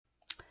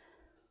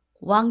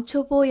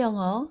왕초보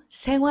영어,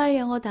 생활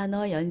영어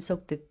단어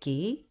연속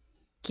듣기,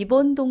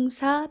 기본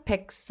동사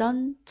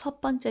백선 첫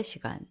번째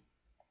시간.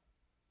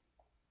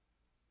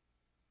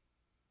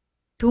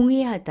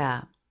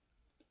 동의하다,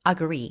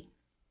 agree,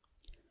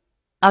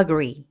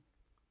 agree.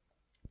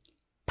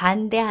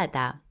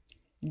 반대하다,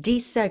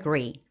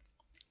 disagree,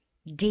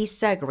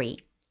 disagree.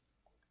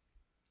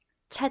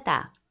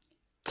 차다,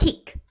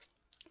 kick,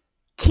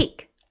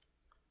 kick.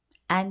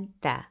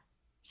 앉다,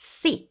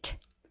 sit,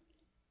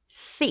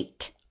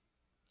 sit.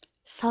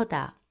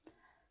 서다,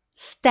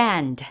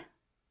 stand,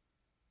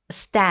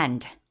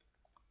 stand.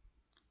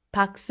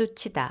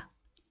 박수치다,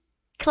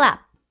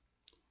 clap,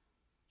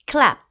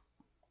 clap.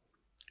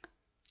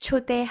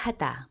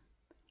 초대하다,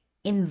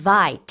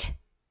 invite,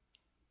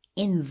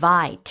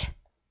 invite.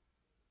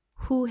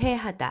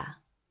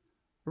 후회하다,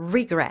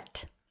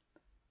 regret,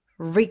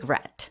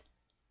 regret.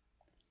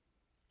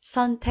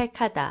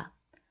 선택하다,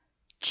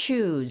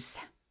 choose,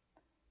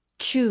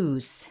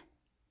 choose.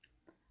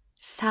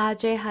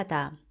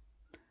 사죄하다,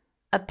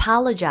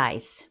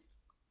 apologize,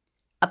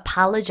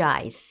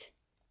 apologize.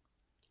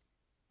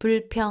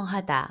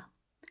 불평하다,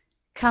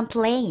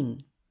 complain,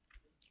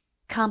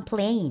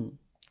 complain.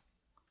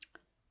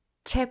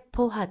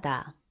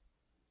 체포하다,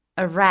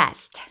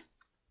 arrest,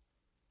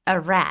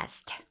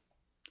 arrest.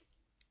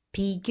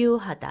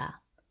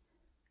 비교하다,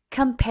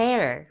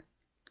 compare,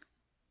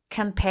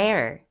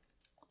 compare.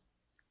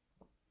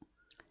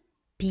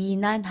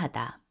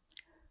 비난하다,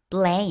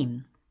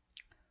 blame,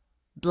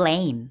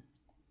 blame.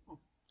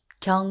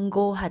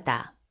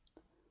 경고하다,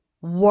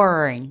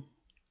 warn,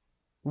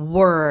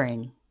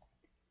 warn.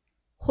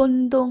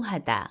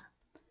 혼동하다,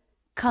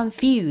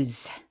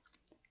 confuse,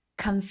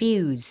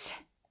 confuse.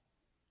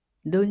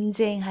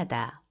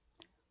 논쟁하다,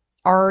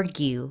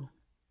 argue,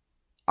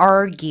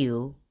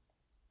 argue.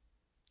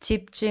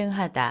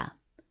 집중하다,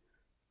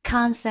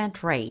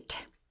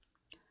 concentrate,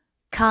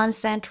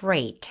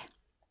 concentrate.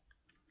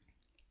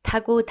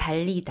 타고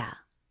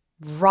달리다,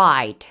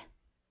 ride,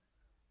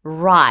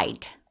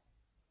 ride.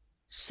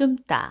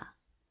 숨다,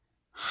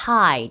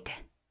 hide,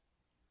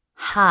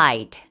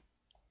 hide.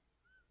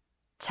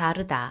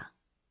 자르다,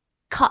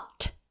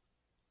 cut,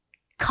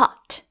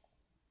 cut.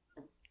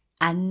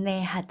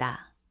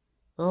 안내하다,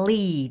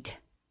 lead,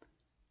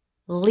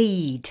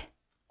 lead.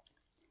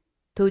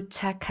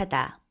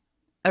 도착하다,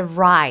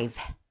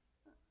 arrive,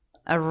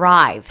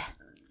 arrive.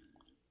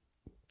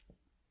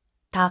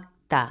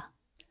 닦다,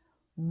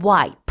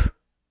 wipe,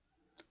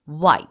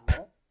 wipe.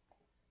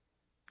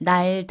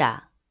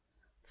 날다,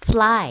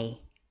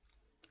 fly,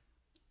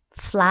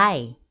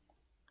 fly.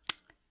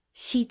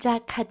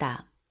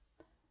 시작하다,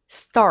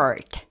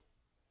 start,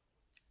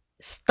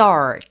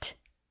 start.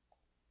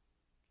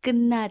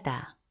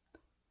 끝나다,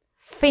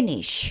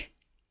 finish,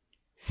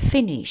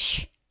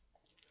 finish.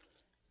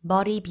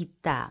 머리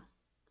빗다,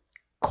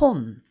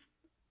 comb,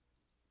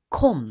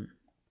 comb.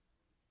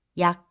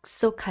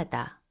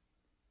 약속하다,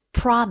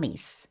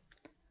 promise,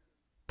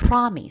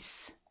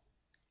 promise.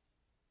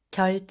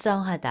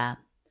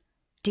 결정하다,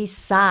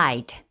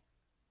 decide,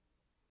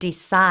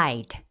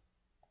 decide.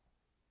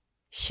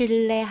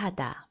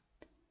 신뢰하다,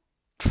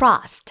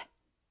 trust,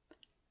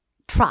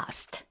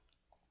 trust.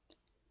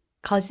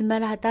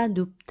 거짓말하다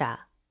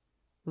눕다,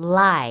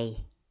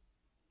 lie,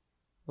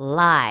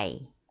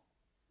 lie.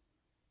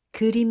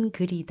 그림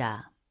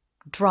그리다,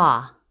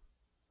 draw,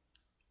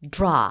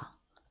 draw.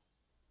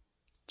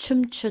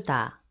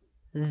 춤추다,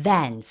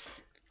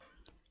 dance,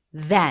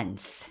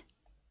 dance.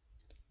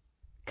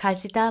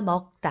 가지다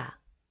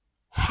먹다,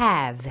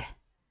 have,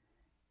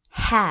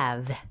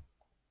 have.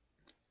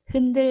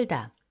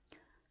 흔들다,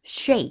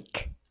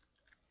 shake,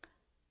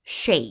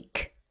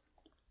 shake.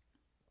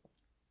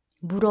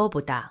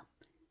 물어보다,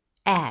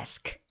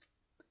 ask,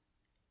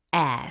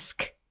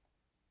 ask.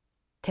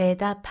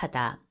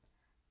 대답하다,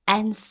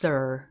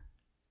 answer,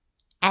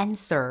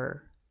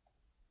 answer.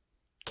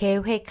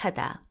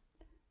 계획하다,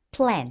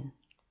 plan,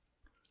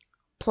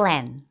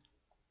 plan.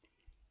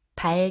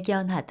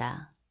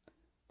 발견하다,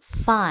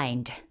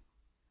 find,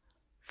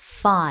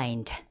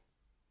 find.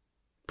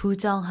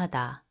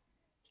 부정하다,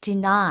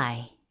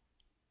 deny,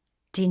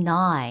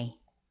 deny.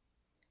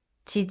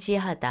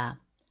 지지하다,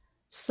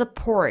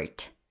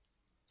 support,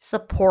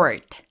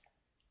 support.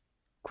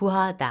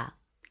 구하다,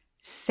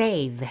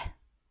 save,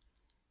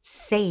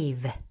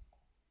 save.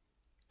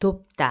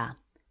 돕다,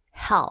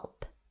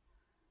 help,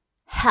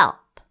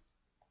 help.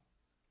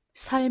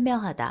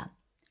 설명하다,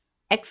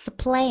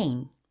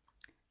 explain,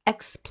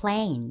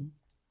 explain.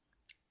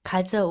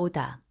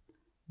 가져오다,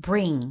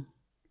 bring,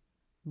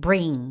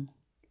 bring.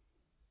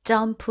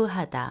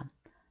 점프하다,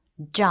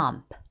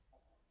 jump,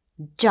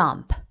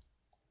 jump.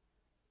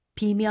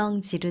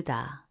 비명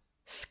지르다,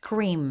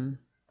 scream,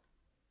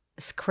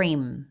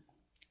 scream.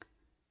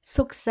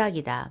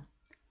 속삭이다,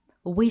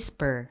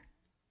 whisper,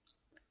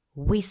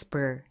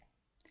 whisper.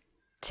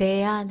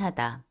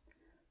 제안하다,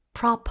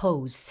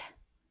 propose,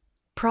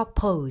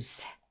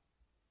 propose.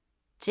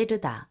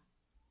 찌르다,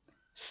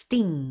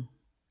 sting,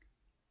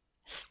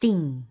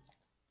 sting.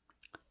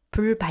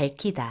 불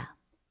밝히다,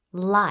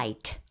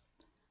 light,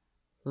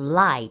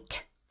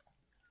 light.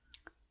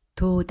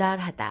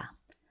 도달하다.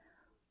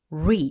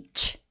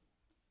 reach,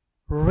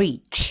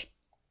 reach.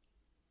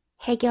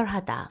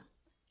 해결하다.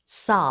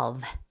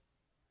 solve,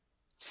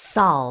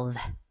 solve.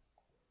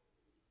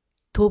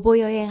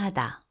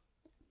 도보여행하다.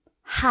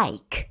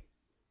 hike,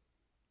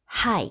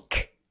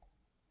 hike.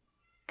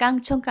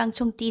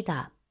 깡총깡총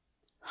뛰다.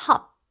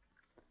 hop,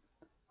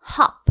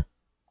 hop.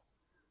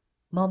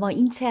 뭐뭐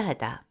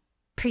인체하다.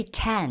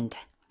 pretend,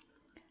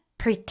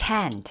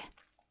 pretend.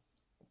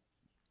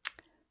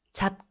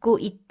 잡고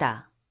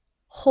있다.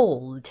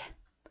 hold,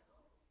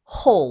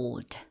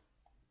 hold.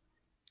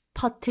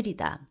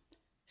 퍼뜨리다.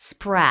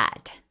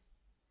 spread,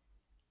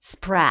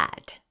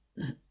 spread.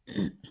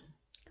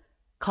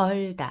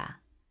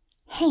 걸다.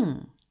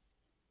 hang,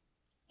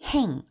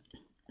 hang.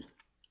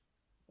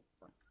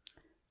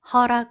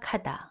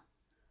 허락하다.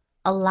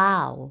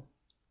 allow,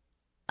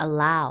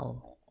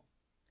 allow.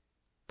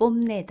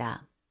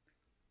 뽐내다.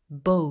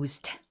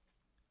 boast,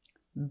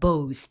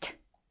 boast.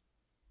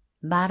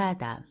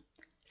 말하다.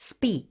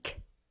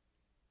 speak,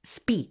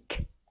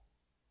 speak.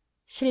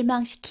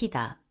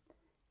 실망시키다.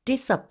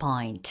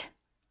 disappoint,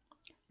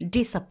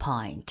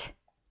 disappoint.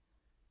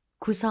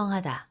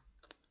 구성하다.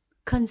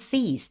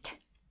 consist,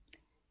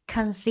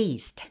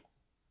 consist.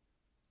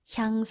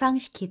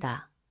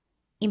 향상시키다.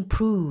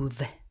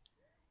 improve,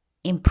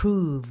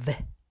 improve.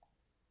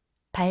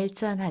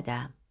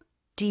 발전하다.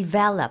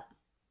 develop,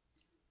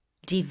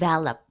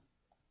 develop.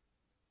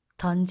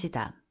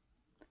 던지다.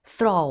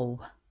 throw,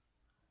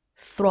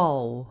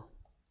 throw.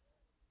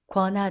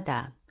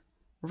 권하다.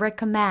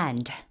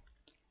 recommend,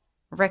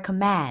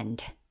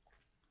 recommend.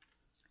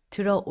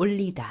 들어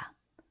올리다.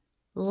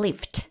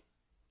 lift,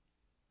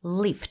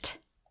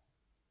 lift.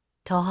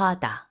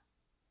 더하다.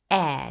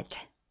 add,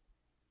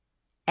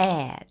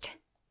 add.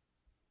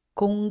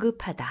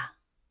 공급하다.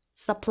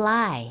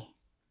 supply,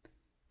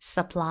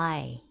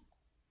 supply.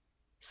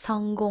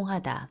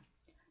 성공하다.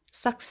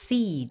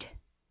 succeed,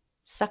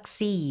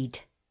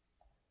 succeed.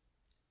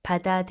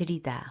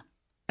 받아들이다.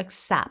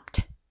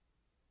 accept,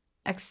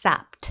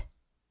 accept.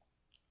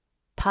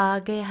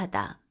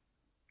 파괴하다.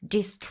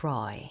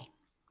 destroy,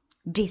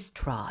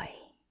 destroy.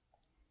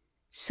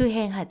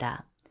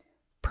 수행하다.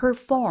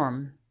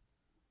 perform,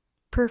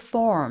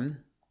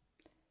 perform.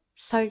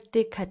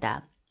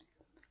 설득하다.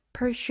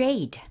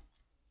 persuade,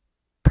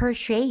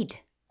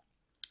 persuade.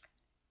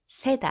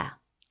 세다.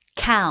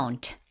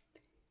 count,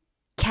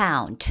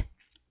 count.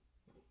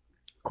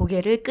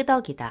 고개를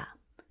끄덕이다.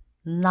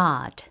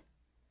 nod,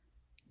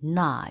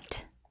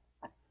 nod.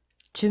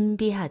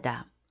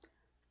 준비하다.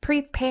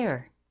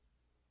 prepare,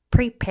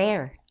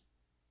 prepare.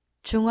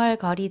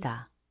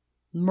 중얼거리다.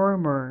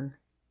 murmur,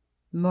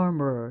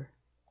 murmur.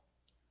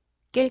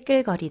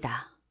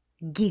 낄낄거리다.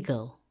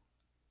 giggle,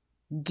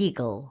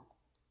 giggle.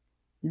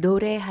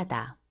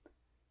 노래하다.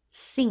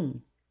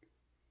 sing,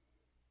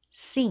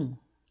 sing.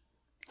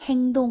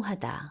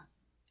 행동하다.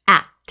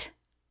 act,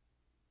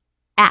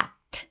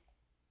 act.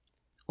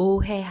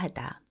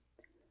 오해하다.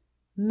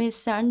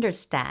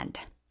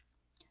 misunderstand,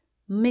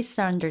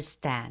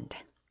 misunderstand.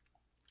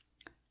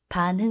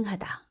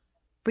 반응하다.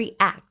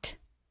 react,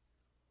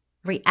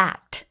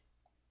 react.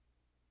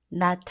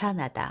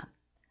 나타나다.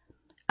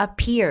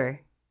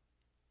 appear,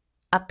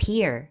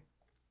 appear.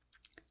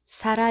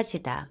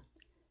 사라지다.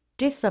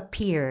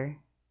 disappear,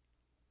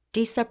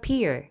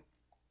 disappear.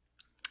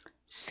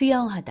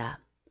 수영하다.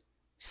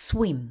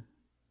 swim,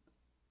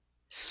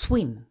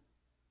 swim.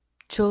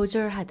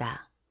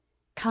 조절하다.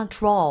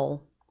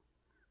 control,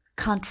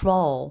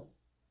 control.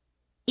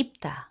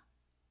 입다.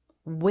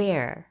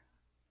 wear,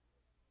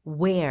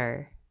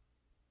 wear.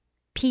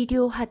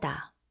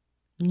 필요하다.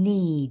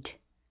 need,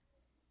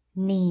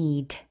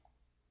 need.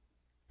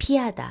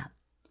 피하다.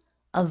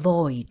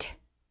 avoid,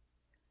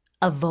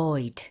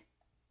 avoid.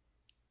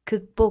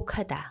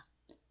 극복하다.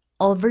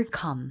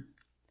 overcome,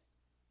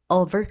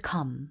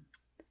 overcome.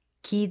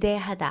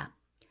 기대하다.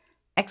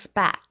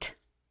 expect,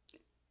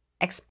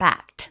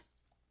 expect.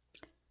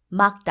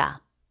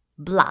 막다.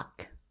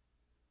 block,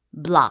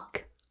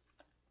 block.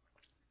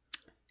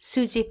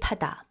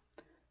 수집하다.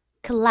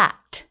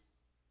 collect,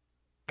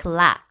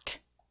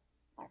 collect.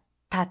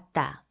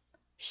 닫다.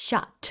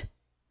 shut,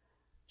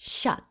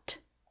 shut.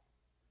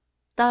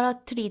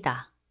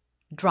 떨어뜨리다.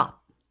 drop,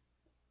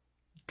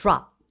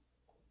 drop.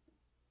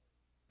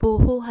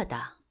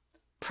 보호하다.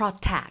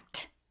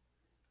 protect,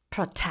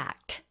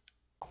 protect.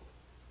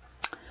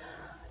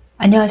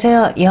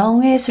 안녕하세요.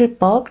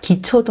 영어예술법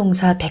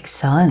기초동사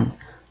 100선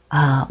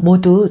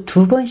모두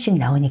 2번씩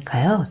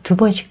나오니까요.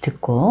 2번씩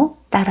듣고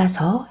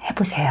따라서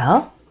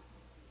해보세요.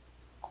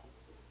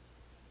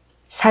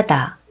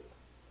 사다.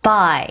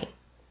 buy,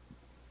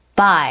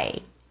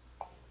 buy.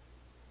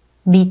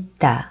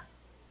 믿다.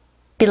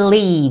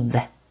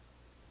 believe,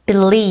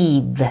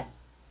 believe.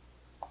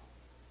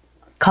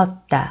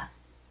 걷다.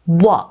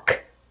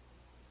 walk,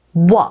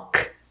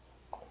 walk.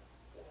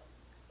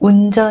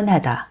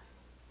 운전하다.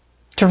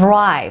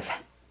 drive,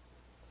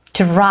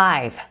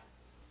 drive.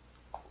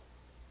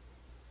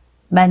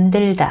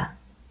 만들다.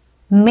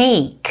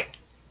 make,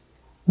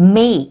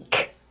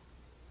 make.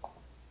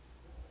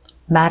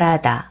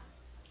 말하다.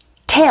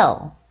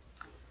 tell,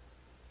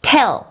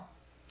 tell.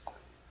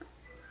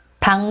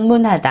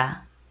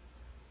 방문하다,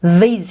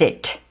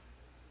 visit,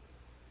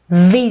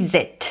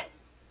 visit.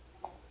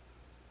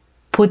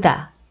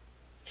 보다,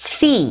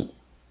 see,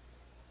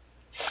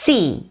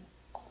 see.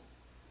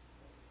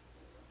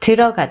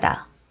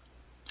 들어가다,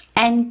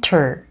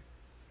 enter,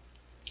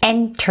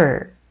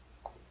 enter.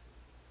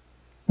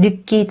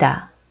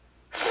 느끼다,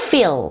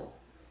 feel,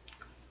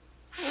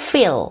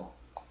 feel.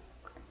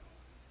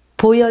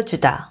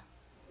 보여주다,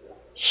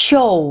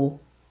 show,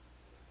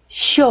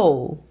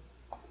 show.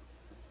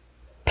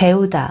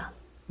 배우다,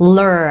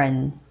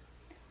 learn,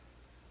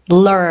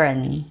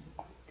 learn.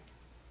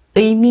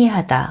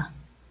 의미하다,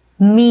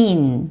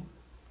 mean,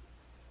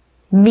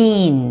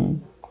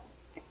 mean.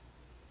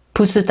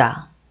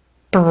 부수다,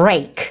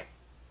 break,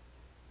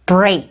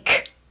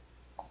 break.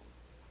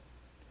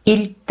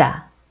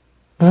 읽다,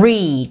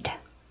 read,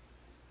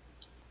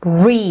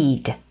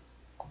 read.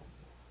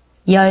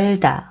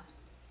 열다,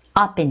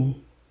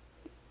 open,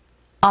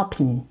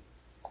 open.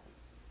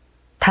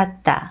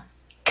 닫다,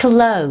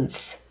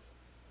 close,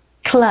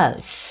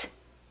 close.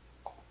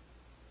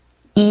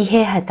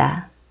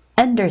 이해하다,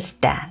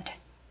 understand,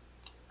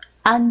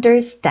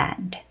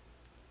 understand.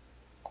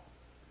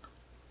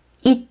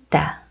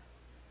 잊다,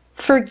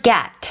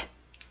 forget,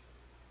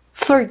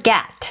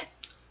 forget.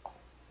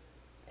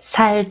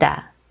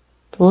 살다,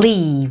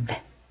 live,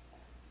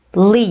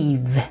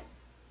 live.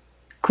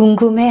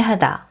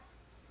 궁금해하다,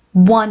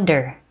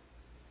 wonder,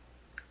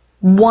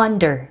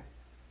 wonder.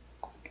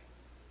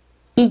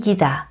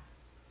 이기다,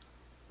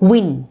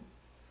 win,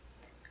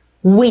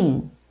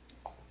 win.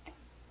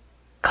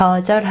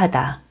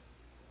 거절하다,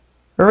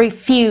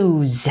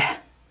 refuse,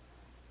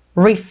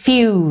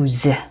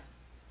 refuse.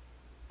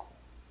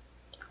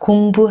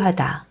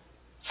 공부하다,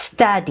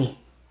 study,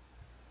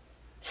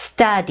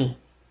 study.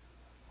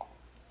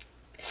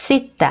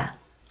 씻다,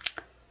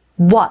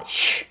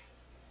 wash,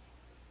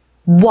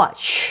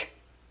 wash.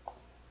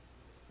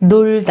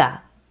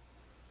 놀다,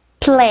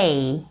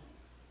 play,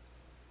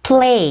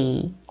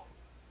 play.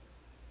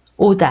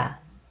 오다,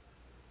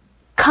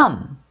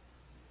 come,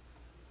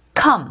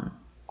 come.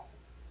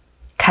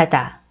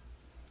 가다,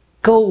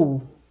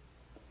 go,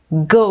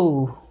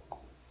 go.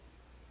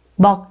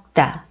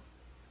 먹다,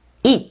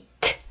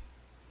 eat,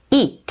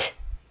 eat.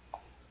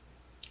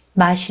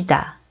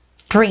 마시다,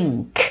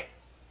 drink,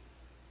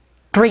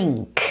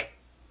 drink.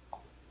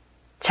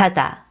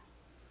 자다,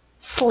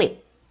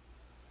 sleep,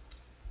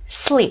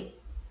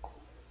 sleep.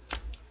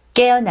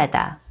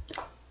 깨어나다,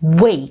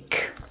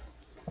 wake,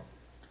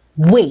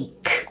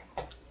 wake.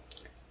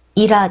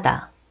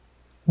 일하다,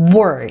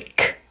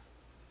 work,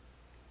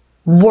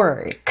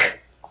 work.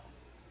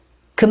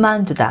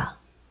 그만두다,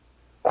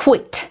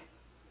 quit,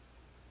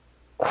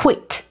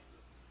 quit.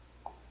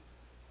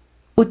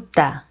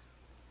 웃다,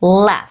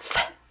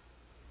 laugh,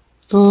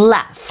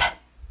 laugh.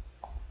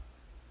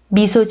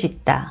 미소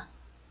짓다,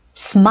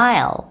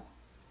 smile,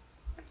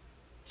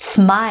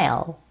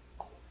 smile.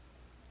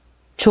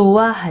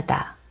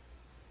 좋아하다,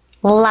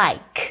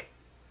 like,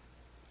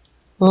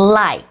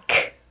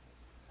 like.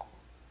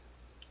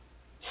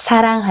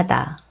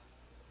 사랑하다,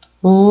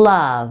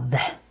 love,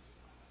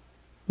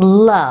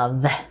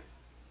 love.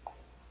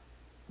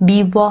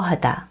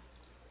 미워하다,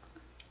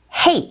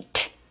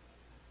 hate,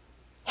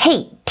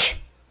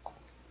 hate.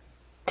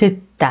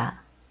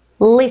 듣다,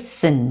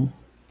 listen,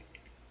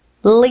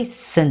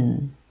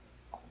 listen.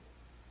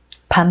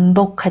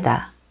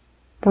 반복하다,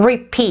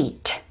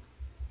 repeat,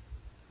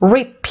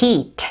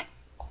 repeat.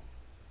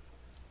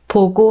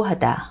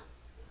 보고하다,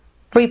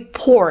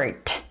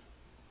 report,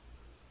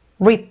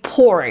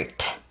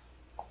 report.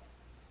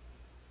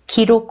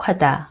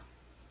 기록하다,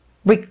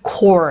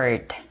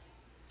 record,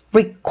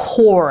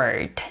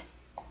 record.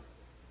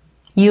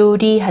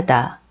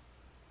 요리하다,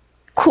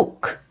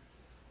 cook,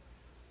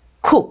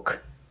 cook.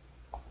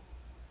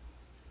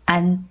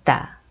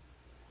 앉다,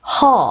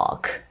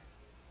 hog,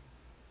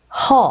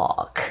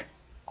 hog.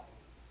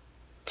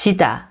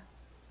 지다,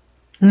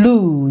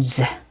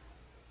 lose,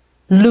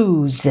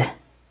 lose.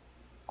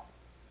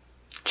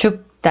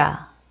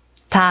 죽다,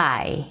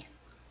 die,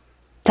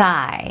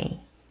 die.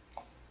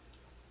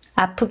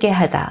 아프게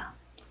하다,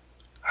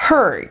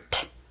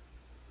 hurt,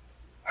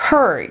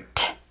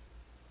 hurt.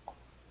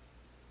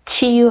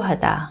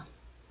 치유하다,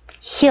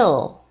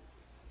 heal,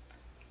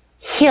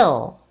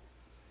 heal.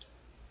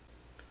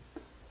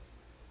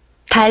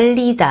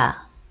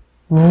 달리다,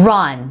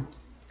 run,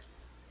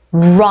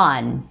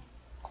 run.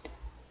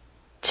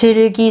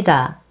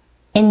 즐기다,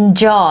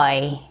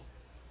 enjoy,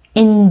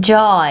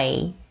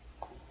 enjoy.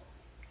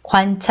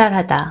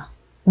 관찰하다,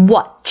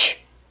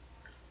 watch,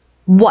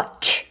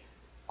 watch.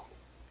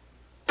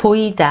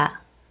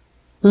 보이다,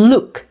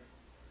 look,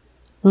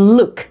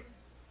 look.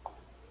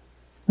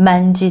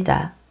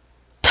 만지다,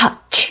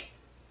 touch,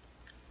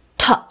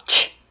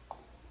 touch.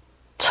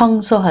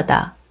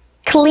 청소하다,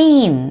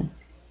 clean,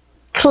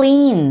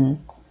 clean.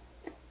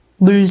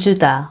 물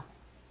주다,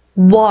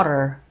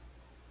 water,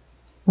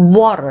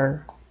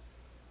 water.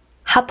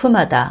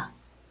 하품하다,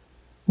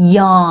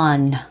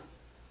 yawn,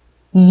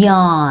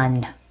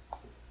 yawn.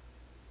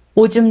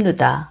 오줌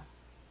누다.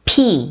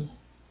 pee,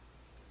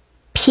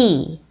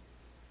 pee.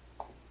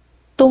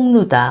 똥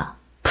누다.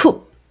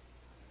 poop,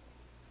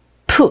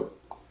 poop.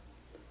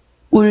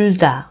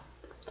 울다.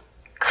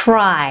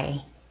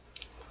 cry,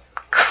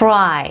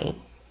 cry.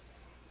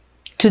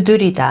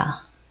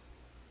 두드리다.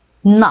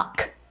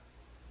 knock,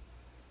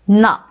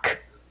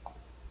 knock.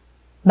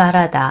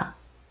 말하다.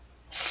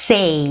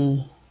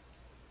 say,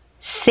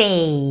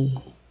 say.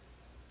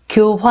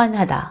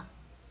 교환하다.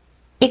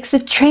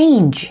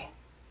 exchange,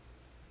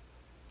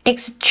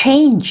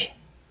 exchange.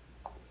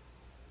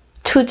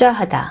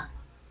 투자하다.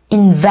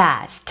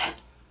 invest,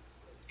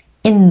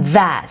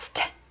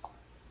 invest.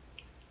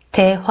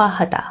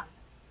 대화하다.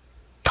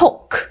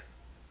 talk,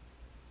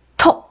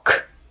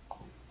 talk.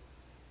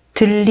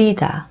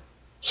 들리다.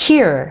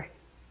 hear,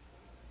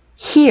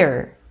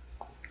 hear.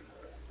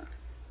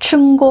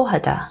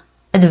 충고하다.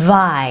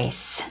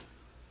 advice,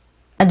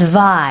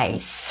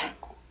 advice.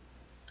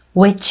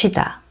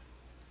 외치다.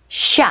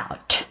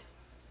 shout,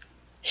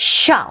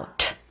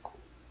 shout.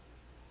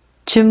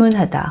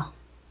 주문하다.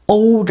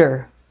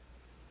 order,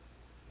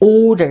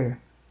 order.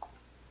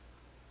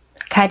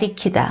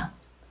 가리키다.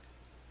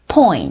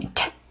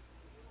 point,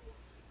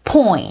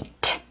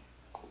 point.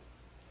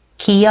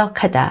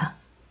 기억하다.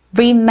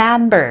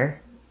 remember,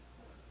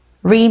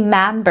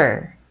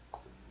 remember.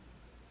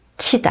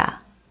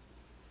 치다.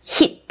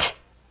 hit,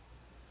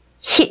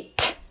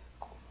 hit.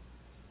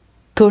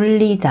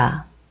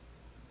 돌리다.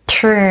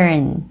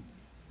 turn,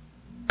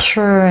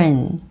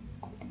 turn.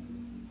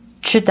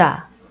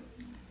 주다.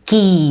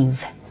 give,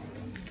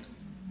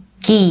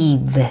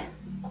 give.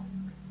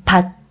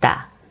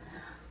 받다.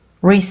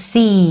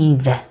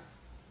 receive,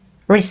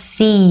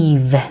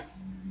 receive.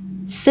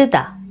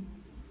 쓰다.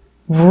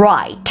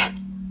 write,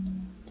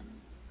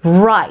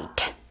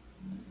 write.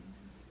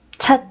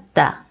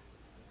 찾다.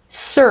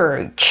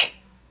 search,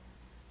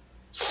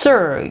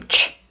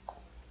 search.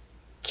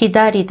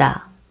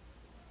 기다리다.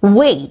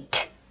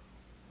 wait,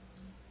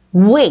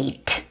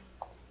 wait.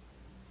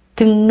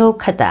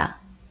 등록하다.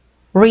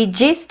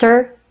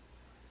 register,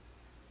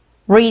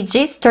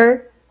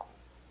 register.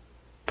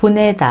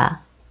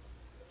 보내다.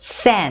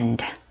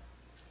 send,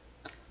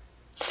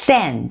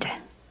 send.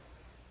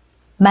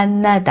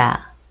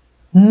 만나다.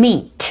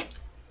 meet,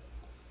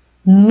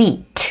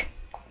 meet.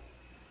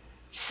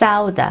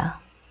 싸우다.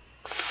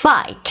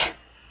 fight,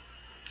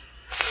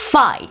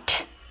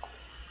 fight.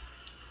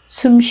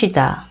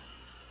 숨쉬다.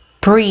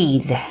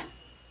 breathe,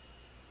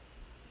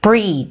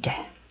 breathe.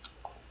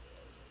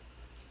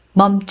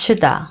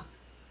 멈추다.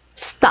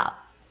 stop,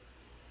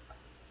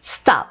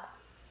 stop.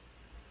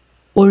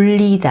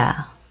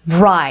 올리다.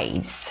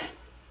 rise,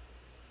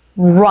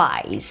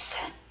 rise.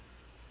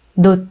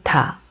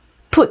 놓다.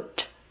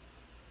 put,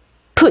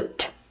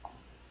 put.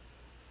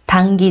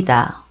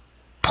 당기다.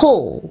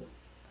 pull,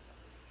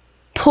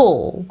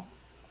 pull.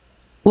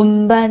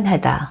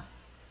 운반하다.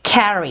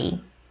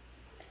 carry,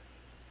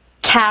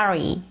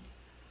 carry.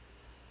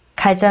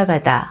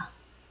 가져가다.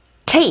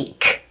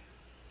 take,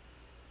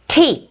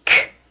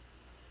 take.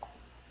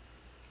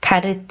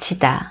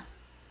 가르치다.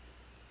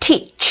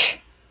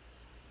 teach,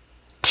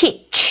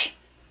 teach.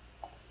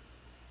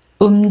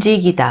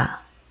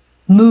 움직이다.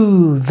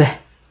 move,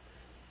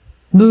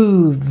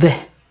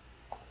 move.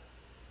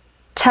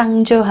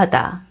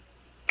 창조하다.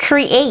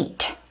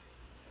 create,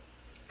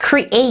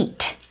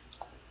 create.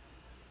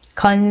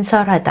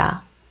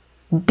 건설하다.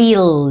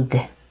 build,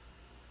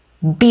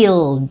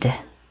 build.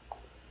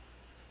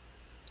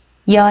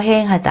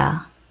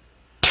 여행하다.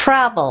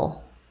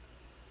 travel,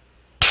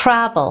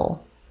 travel.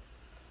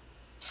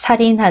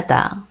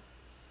 살인하다.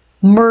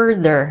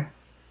 murder,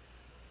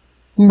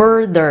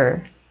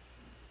 murder.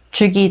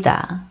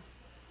 죽이다.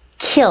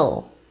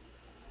 kill,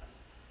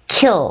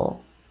 kill.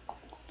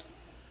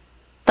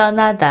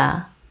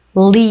 떠나다.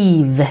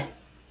 leave,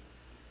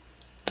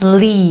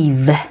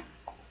 leave.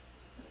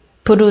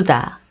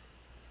 부르다.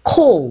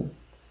 call,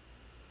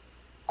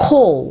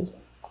 call.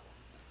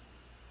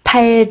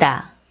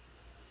 팔다.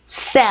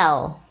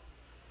 sell,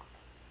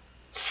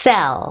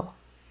 sell.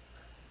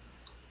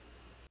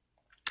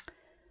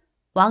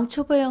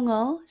 왕초보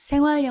영어,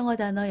 생활 영어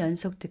단어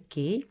연속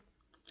듣기.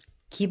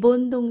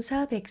 기본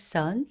동사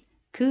백선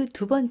그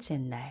두 번째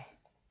날.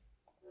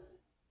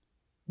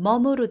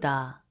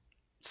 머무르다.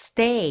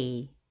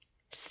 stay,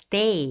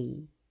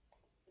 stay.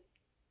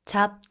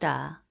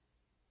 잡다.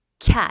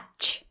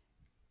 catch,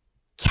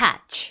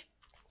 catch.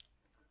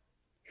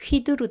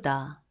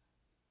 휘두르다.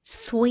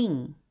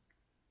 swing,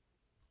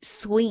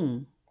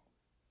 swing.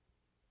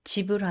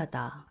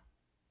 지불하다.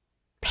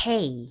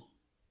 pay,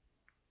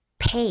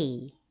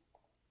 pay.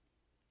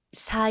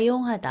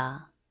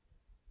 사용하다.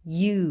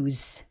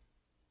 use,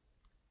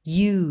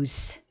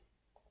 use.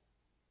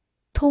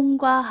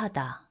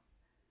 통과하다.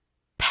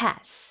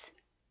 pass,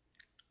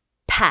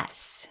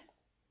 pass.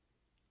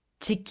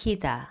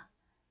 지키다.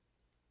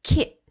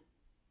 keep,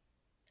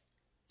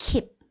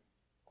 keep.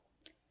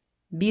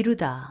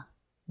 미루다.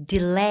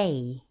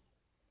 delay,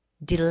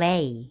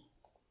 delay.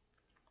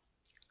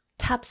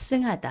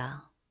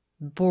 탑승하다.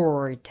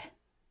 board,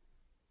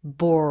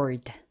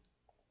 board.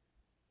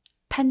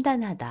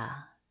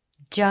 판단하다,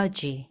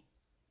 judge,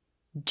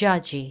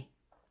 judge.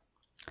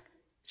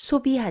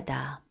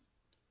 소비하다,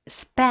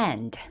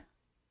 spend,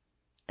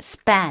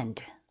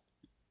 spend.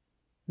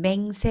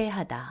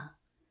 맹세하다,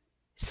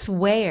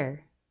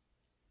 swear,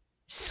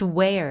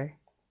 swear.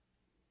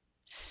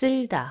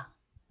 쓸다,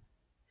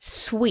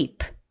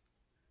 sweep,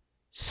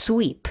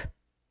 sweep.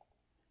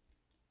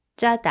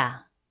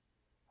 짜다,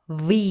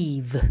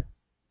 weave,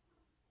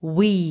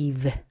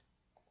 weave.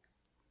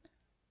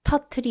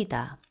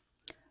 터트리다,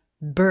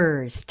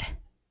 burst,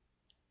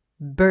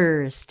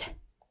 burst.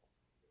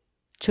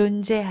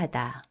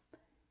 존재하다,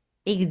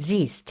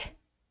 exist,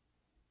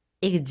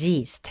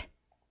 exist.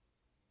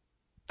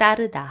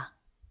 따르다,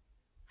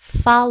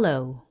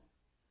 follow,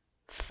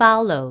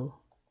 follow.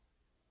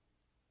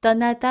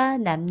 떠나다,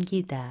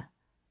 남기다,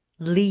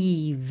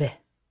 leave,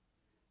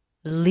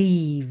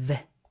 leave.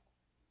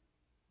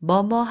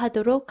 뭐뭐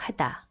하도록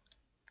하다,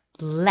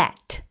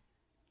 let,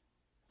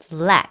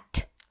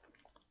 let.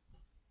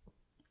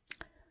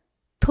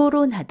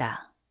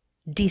 토론하다,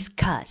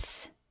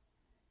 discuss,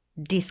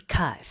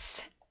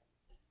 discuss.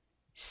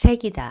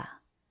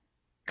 새기다,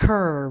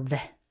 curve,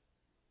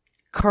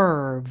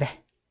 curve.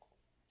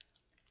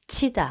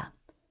 치다,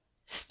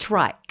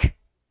 strike,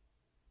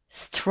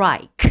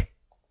 strike.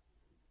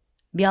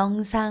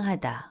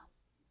 명상하다,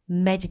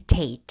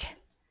 meditate,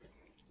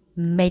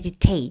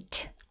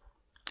 meditate.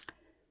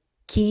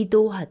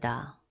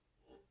 기도하다,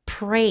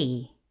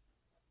 pray,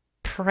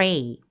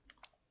 pray.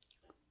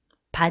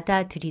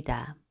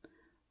 받아들이다,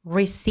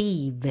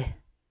 receive,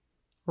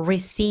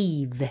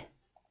 receive.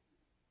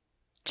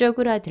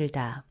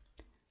 쪼그라들다,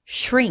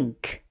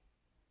 shrink,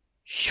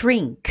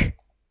 shrink.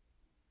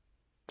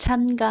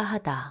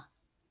 참가하다,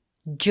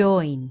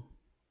 join,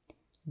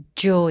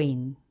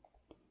 join.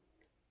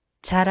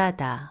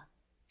 자라다,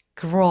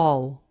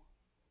 grow,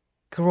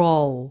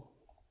 grow.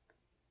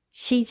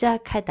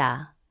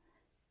 시작하다,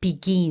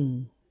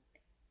 begin,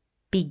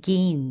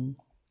 begin.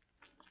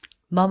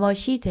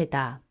 뭐뭇이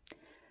되다,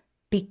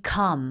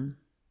 become,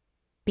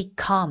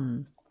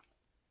 become.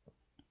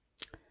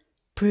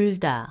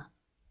 불다,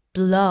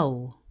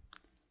 blow,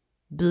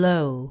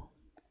 blow.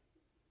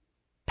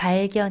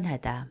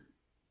 발견하다,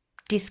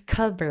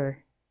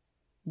 discover,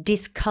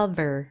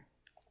 discover.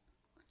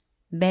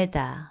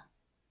 매다,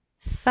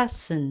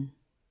 fasten,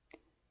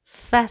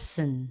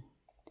 fasten.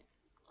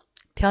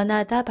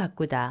 변하다,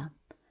 바꾸다,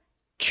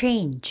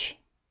 change,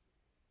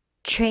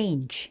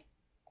 change.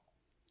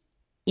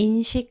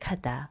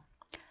 인식하다,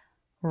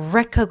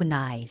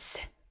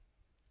 recognize,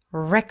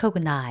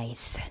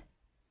 recognize.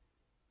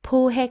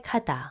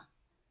 포획하다,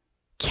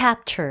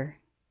 capture,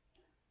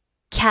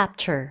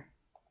 capture.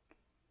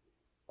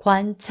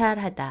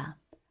 관찰하다,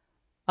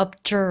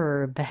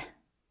 observe,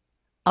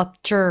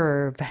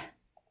 observe.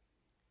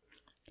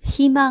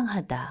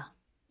 희망하다,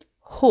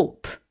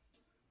 hope,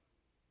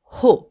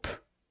 hope.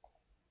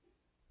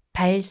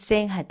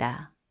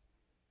 발생하다,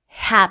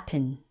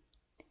 happen,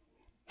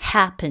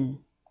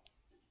 happen.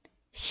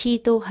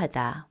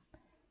 시도하다,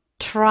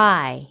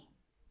 try,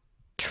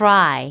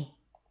 try.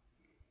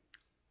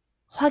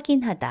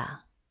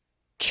 확인하다,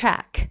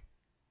 track,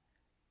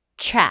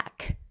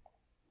 track.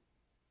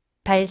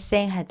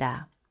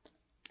 발생하다,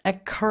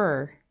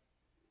 occur,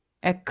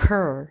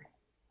 occur.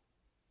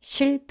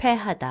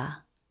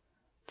 실패하다,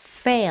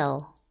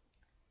 fail,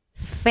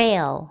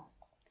 fail.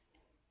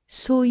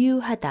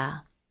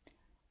 소유하다,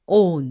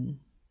 own,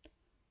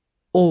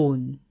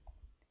 own.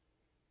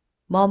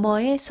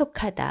 뭐뭐에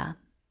속하다,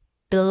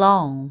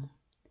 belong,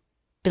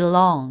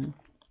 belong.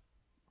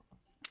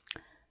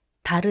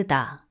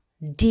 다르다,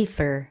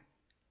 differ,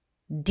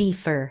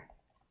 differ.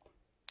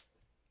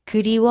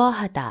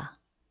 그리워하다,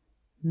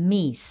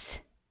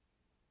 miss,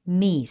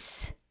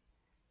 miss.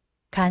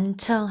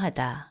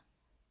 간청하다,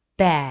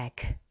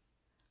 beg,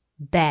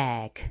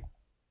 beg.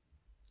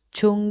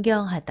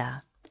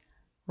 존경하다,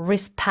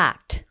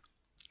 respect,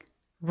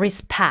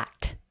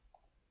 respect.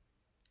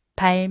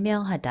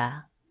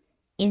 발명하다,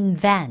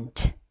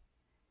 invent,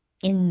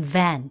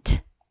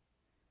 invent.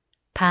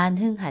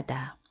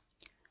 반응하다,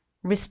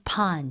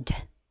 respond,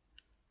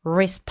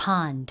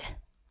 respond.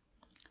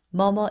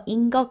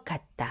 뭐뭐인 것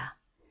같다,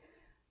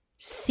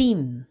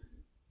 seem,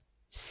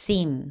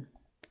 seem.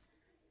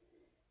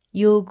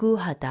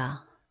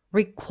 요구하다,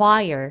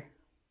 require,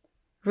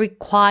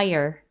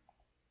 require.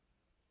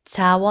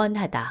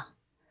 자원하다,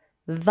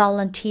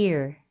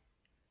 volunteer,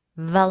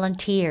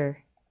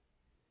 volunteer.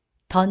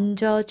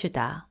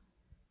 던져주다,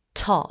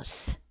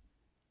 toss,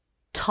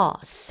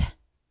 toss.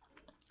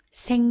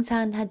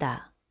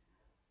 생산하다,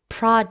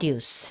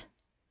 produce,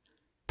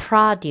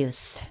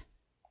 produce.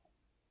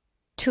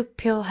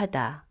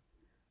 투표하다,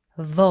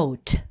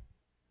 vote,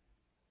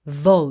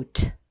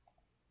 vote.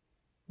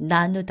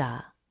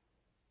 나누다,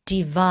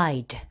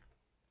 divide,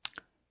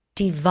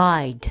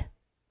 divide.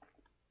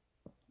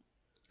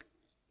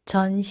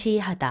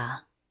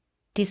 전시하다,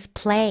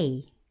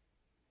 display,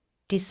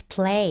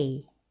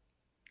 display.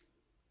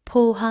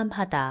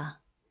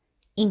 포함하다,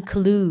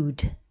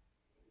 include,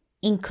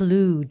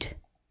 include.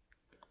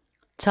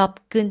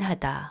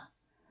 접근하다,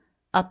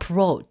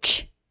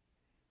 approach,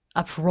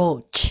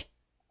 approach,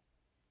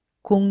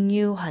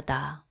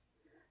 공유하다,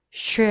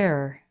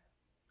 share,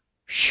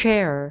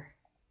 share,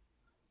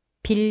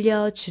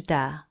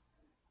 빌려주다,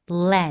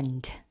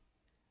 lend,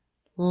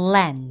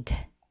 lend,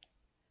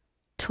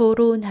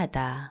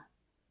 토론하다,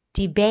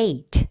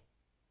 debate,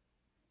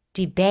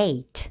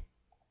 debate,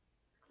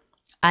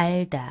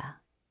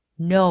 알다,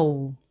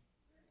 know,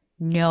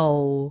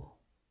 know,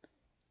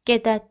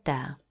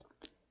 깨닫다,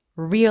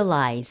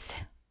 realize,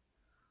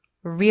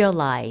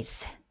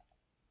 realize,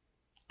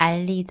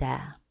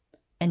 알리다,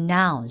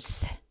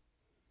 announce,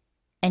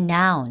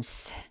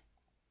 announce,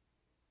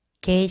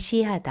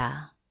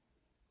 게시하다,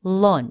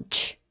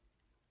 launch,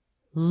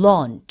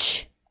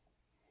 launch,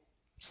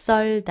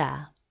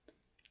 썰다,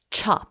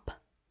 chop,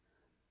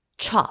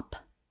 chop,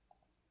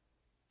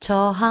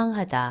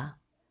 저항하다,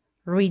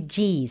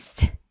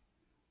 resist,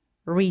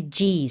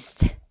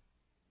 resist,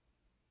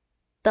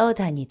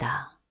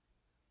 떠다니다,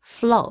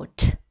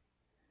 float,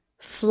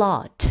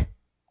 float,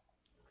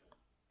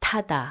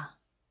 타다,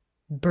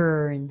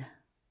 burn,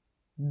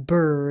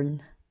 burn,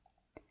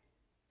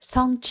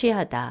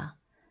 성취하다,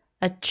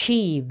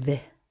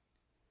 achieve,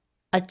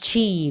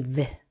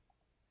 achieve,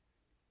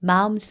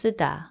 마음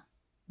쓰다,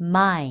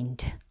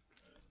 mind,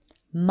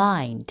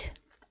 mind,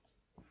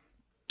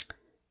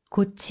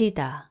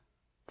 고치다,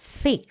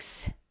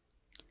 fix,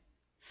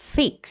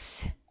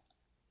 fix,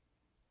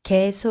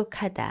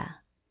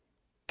 계속하다,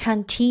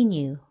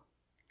 continue,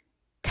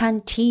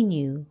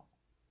 continue,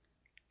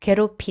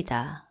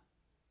 괴롭히다,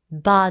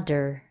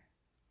 bother,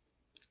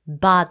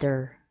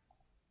 bother,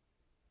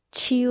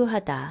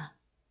 치유하다,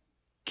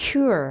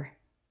 cure,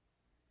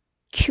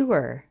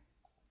 cure,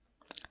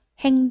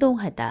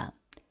 행동하다,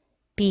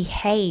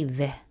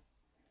 behave,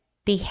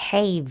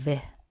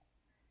 behave,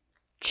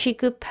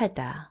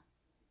 취급하다,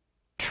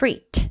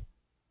 treat,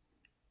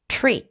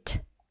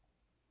 treat,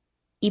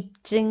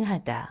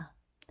 입증하다,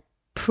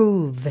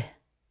 prove,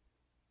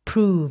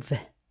 prove,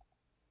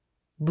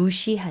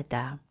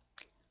 무시하다,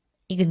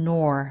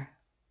 ignore,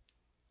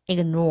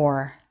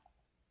 ignore,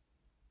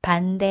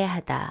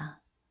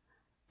 반대하다,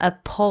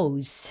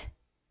 oppose,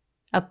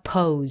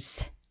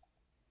 oppose,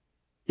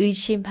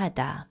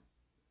 의심하다,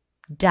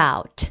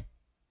 doubt,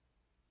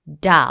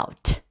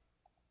 doubt,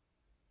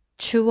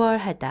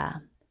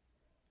 추월하다,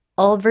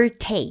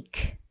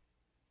 overtake,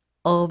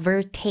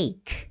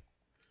 overtake,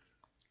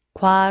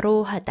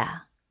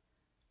 과로하다,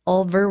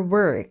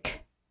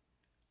 overwork,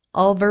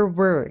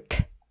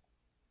 overwork,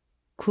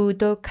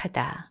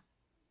 구독하다,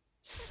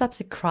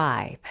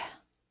 subscribe,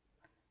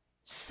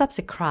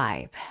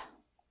 subscribe,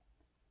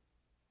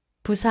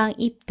 부상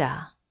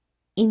입다,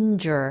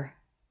 injure,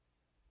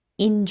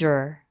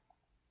 injure,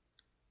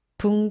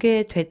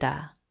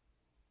 붕괴되다,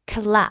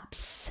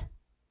 collapse,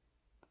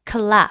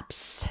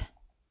 collapse,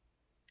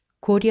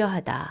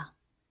 고려하다,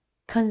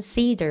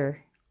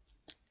 consider,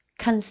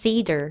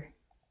 consider,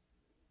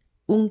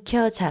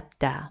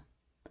 움켜잡다,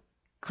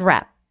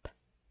 grab,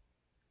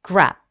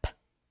 grab,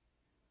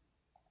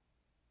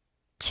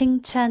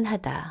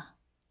 칭찬하다,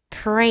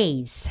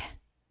 praise,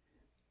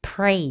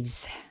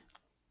 praise,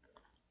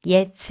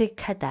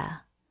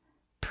 예측하다,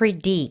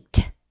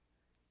 predict,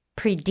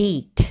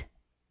 predict,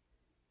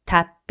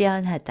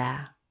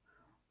 답변하다,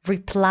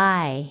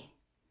 reply,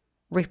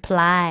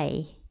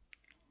 reply,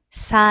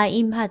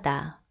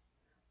 사임하다,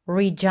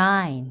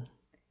 resign,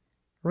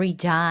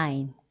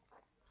 resign,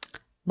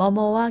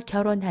 뭐뭐와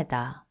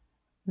결혼하다,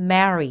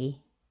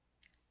 marry,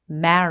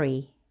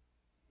 marry,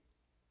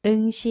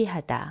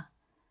 응시하다,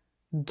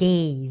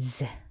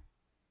 gaze,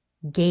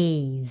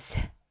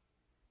 gaze,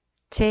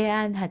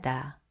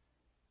 제안하다,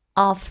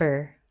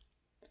 offer,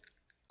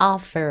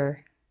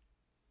 offer,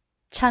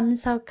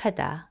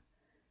 참석하다,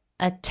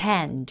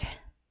 attend,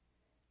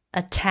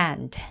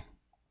 attend,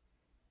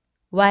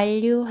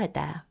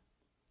 완료하다,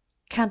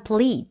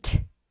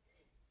 complete,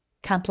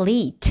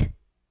 complete.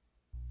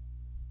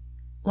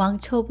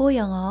 왕초보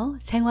영어,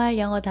 생활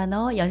영어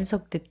단어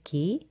연속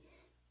듣기,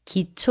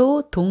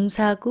 기초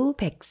동사구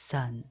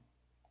백선.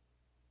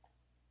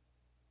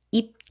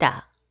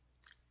 입다,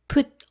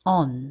 put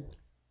on,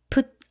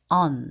 put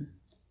on.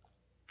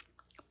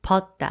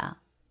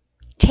 벗다,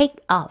 take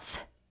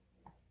off,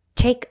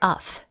 take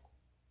off.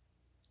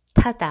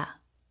 타다,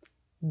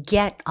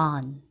 get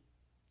on,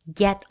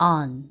 get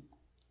on.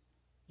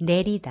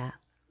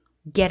 내리다,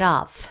 get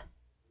off,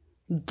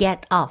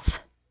 get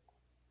off.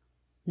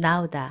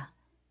 나오다,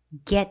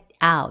 get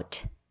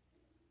out,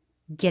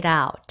 get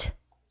out.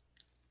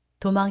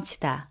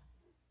 도망치다,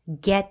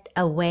 get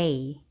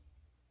away,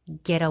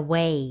 get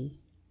away.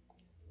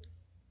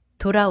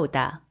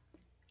 돌아오다,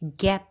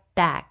 get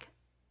back,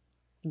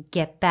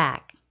 get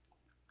back.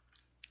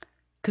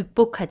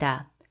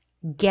 극복하다,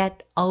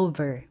 get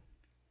over,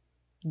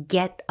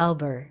 get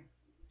over.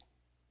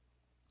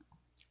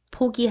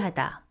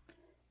 포기하다,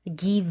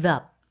 give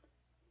up,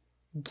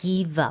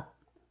 give up.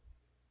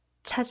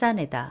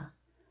 찾아내다,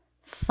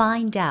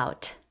 find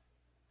out,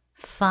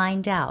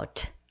 find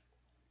out.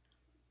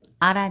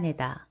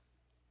 알아내다,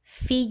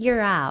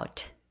 figure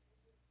out,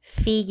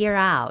 figure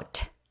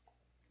out.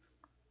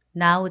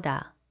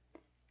 나오다,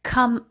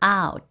 come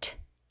out,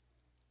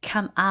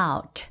 come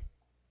out.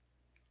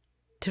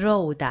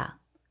 들어오다,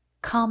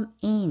 come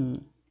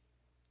in,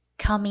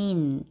 come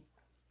in.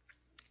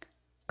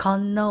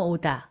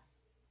 건너오다,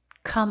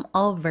 come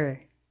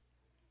over,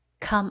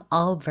 come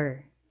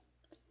over.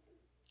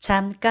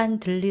 잠깐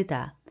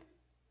들르다,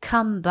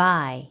 come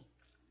by,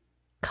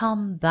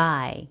 come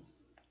by.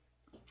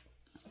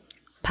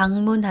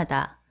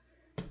 방문하다,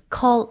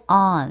 call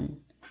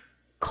on,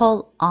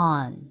 call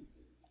on.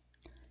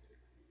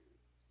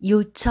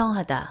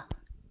 요청하다,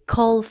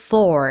 call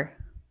for,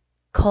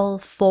 call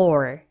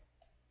for.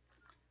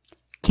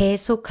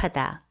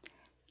 계속하다,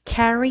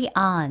 carry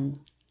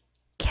on,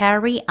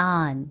 carry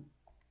on.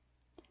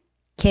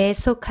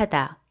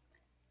 계속하다,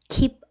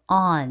 keep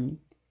on,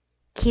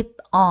 keep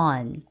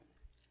on.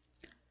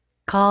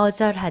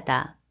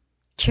 거절하다,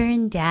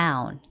 turn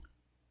down,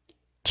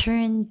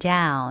 turn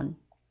down.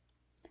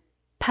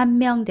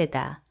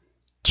 판명되다,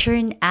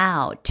 turn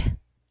out,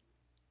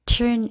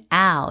 turn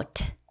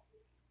out.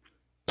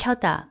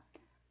 켜다,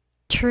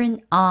 turn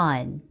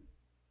on,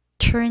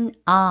 turn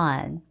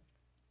on.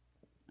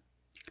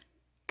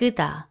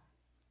 끄다,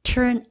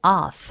 turn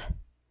off,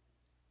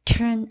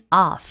 turn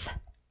off.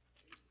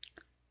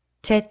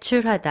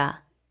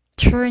 제출하다,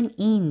 turn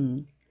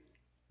in,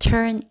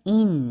 turn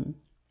in.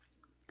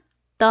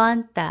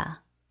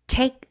 떠안다,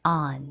 take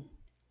on,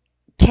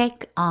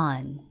 take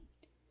on.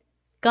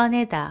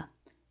 꺼내다,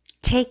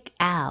 take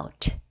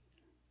out,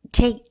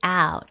 take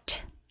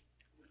out.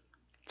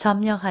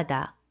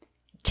 점령하다,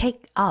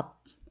 take up,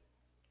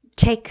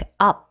 take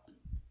up.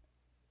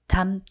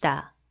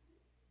 담다,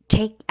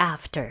 take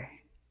after,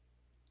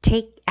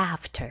 take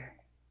after.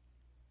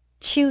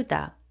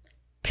 치우다,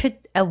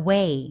 put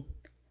away,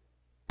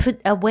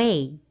 put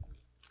away.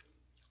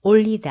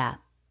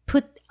 올리다,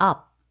 put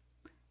up,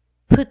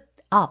 put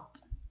up.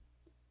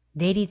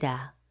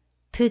 내리다,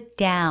 put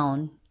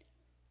down,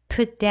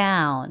 put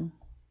down.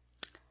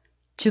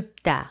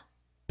 줍다,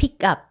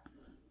 pick up,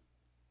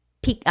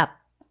 pick up.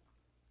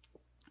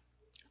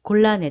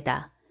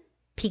 골라내다,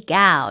 pick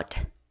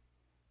out,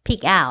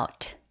 pick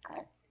out.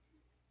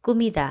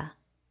 꾸미다,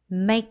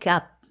 make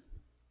up,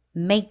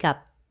 make up.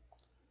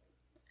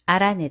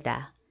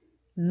 알아내다,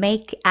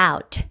 make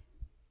out,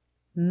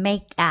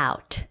 make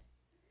out.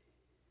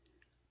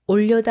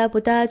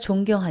 올려다보다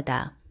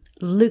존경하다,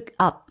 look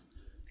up,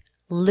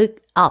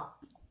 look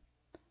up.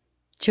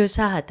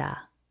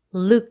 조사하다,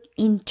 look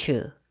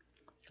into,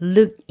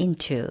 look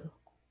into.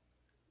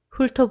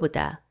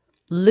 훑어보다,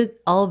 look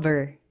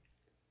over,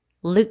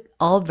 look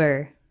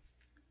over.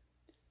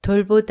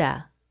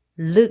 돌보다,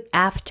 look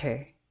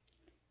after,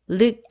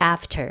 look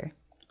after.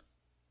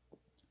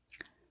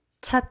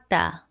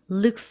 찾다,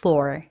 look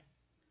for,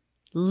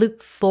 look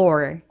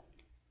for.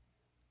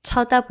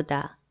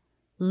 쳐다보다,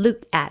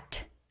 look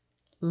at,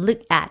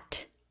 look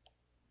at.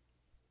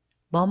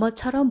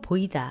 뭐뭐처럼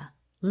보이다,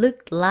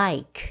 look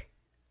like,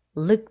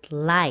 look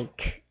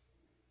like.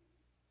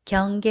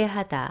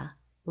 경계하다,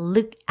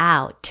 look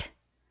out,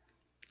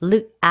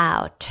 look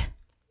out.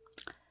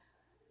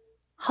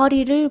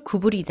 허리를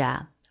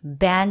구부리다,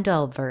 bend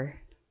over,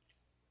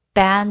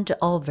 bend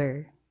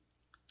over.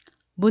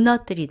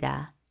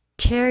 무너뜨리다,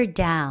 tear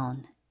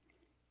down,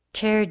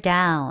 tear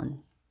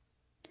down.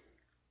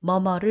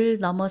 뭐뭐를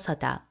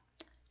넘어서다,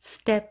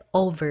 step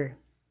over,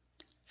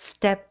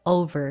 step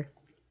over.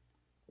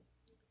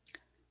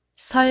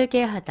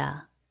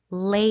 설계하다,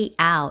 lay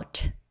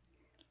out,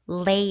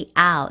 lay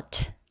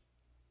out.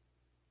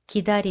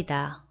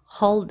 기다리다,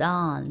 hold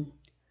on,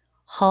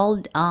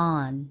 hold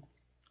on.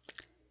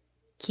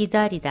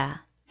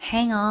 기다리다,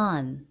 hang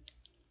on,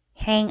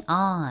 hang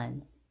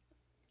on.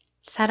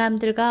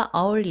 사람들과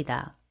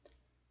어울리다,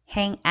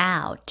 hang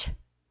out,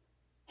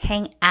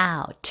 hang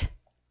out.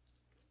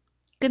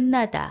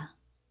 끝나다,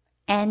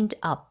 end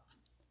up,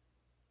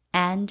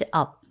 end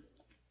up.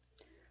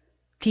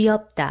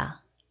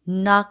 뒤엎다,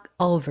 knock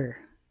over,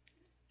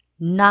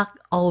 knock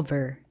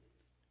over.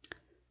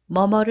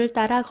 뭐뭐를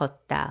따라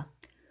걷다,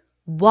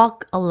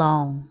 walk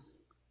along,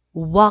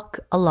 walk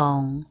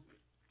along.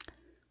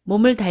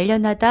 몸을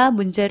단련하다,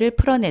 문제를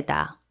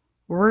풀어내다,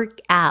 work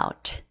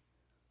out,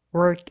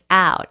 work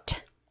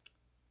out.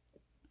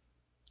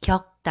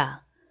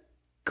 겪다,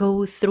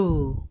 go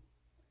through,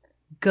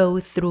 go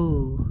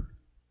through.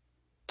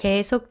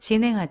 계속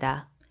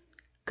진행하다,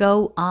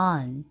 go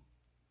on,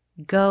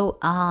 go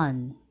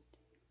on.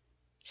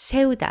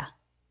 세우다,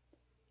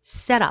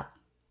 set up,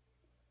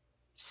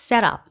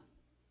 set up.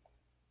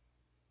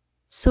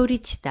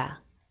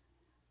 소리치다,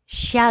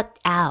 shout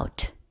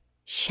out,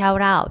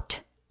 shout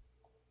out.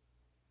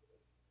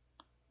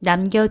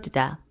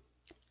 남겨두다,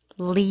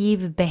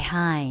 leave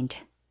behind,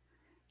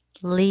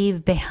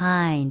 leave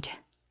behind.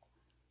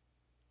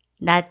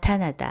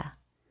 나타나다,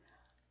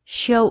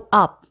 show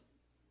up,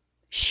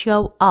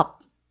 show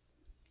up.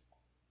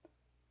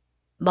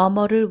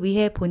 뭐뭐를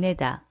위해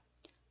보내다,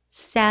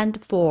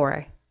 send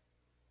for,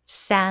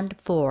 send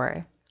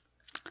for.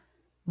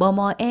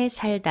 뭐뭐에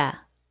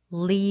살다,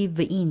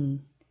 live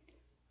in,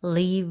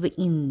 live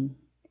in.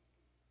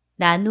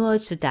 나누어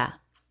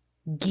주다,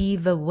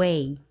 give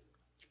away,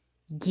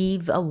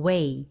 give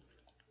away.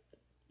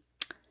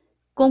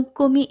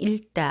 꼼꼼히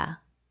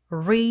읽다,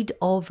 read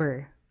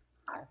over,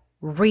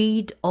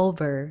 read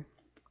over.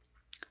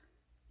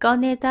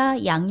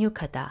 꺼내다,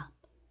 양육하다,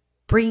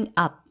 bring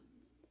up,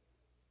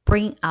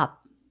 bring up.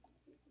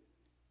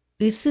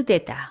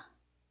 으스대다,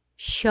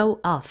 show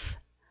off,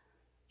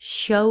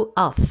 show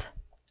off.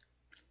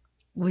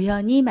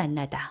 우연히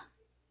만나다,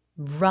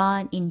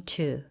 run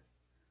into,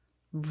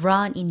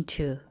 run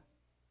into.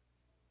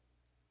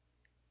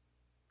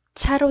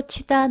 차로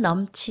치다,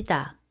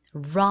 넘치다,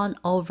 run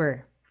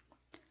over,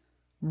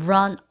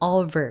 run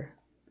over.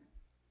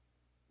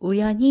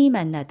 우연히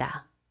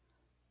만나다,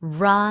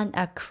 run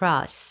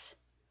across,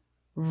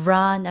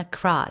 run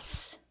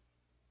across.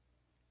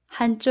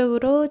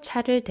 한쪽으로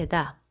차를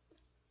대다,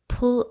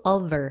 pull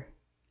over,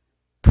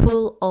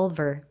 pull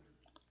over.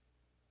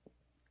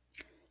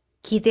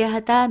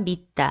 기대하다,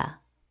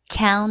 믿다,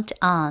 count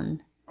on,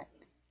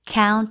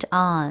 count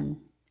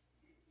on.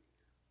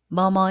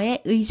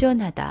 뭐뭐에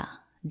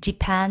의존하다,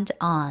 depend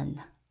on,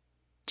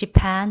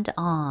 depend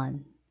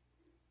on.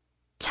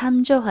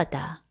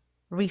 참조하다,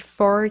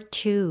 refer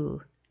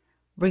to,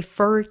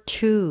 refer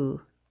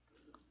to.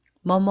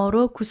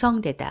 뭐뭐로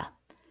구성되다,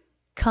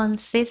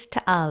 consist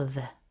of,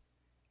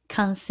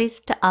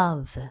 consist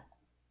of.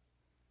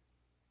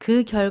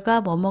 그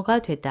결과 뭐뭐가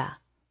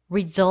되다,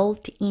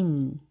 result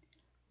in,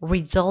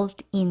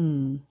 result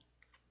in.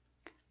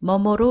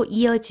 뭐뭐로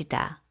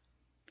이어지다,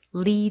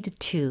 lead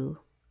to,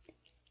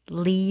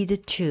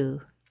 lead to.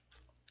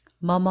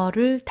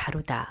 뭐뭐를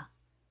다루다,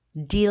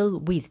 deal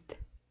with,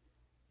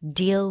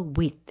 deal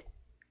with.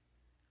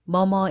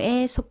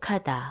 뭐뭐에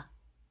속하다,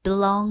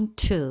 belong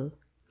to,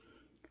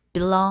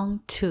 belong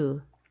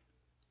to.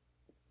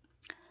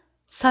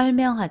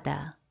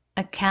 설명하다,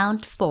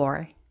 account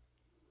for,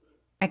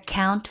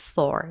 account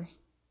for.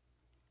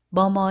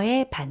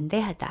 뭐뭐에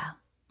반대하다,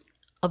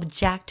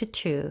 object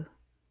to,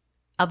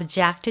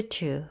 object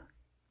to.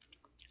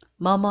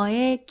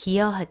 뭐뭐에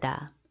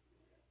기여하다,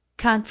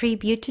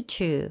 contribute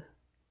to,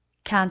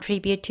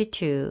 contribute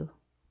to.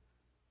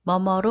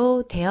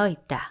 뭐뭐로 되어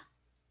있다,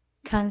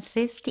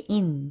 consist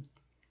in,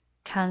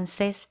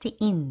 consist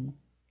in.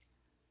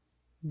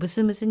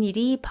 무슨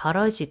일이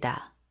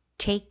벌어지다,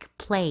 take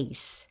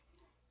place,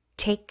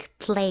 take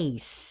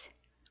place.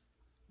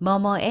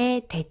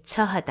 뭐뭐에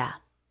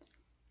대처하다,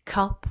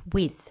 cope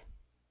with,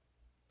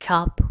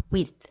 cope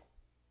with.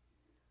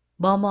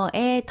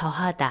 뭐뭐에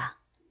더하다,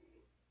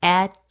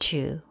 add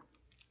to,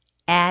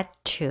 add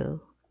to.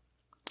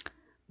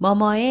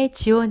 뭐뭐에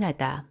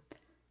지원하다,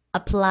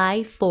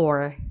 apply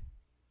for,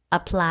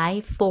 apply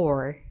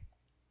for.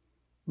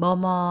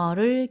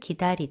 뭐뭐를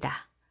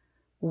기다리다,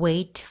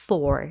 wait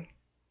for,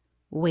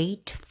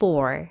 wait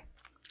for.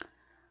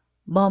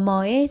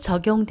 뭐뭐에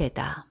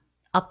적용되다,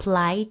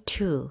 apply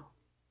to,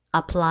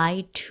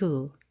 apply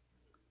to.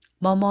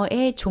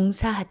 뭐뭐에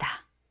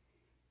종사하다,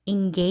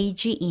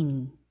 engage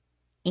in,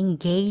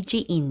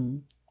 engage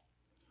in.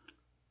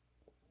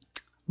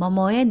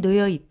 뭐뭐에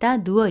놓여있다,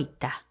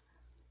 누워있다,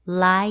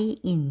 lie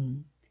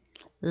in,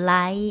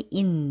 lie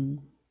in.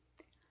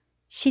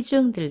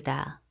 시중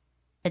들다,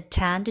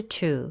 attend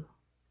to,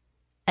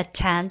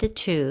 attend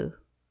to.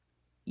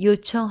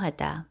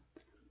 요청하다,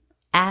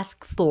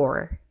 ask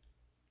for,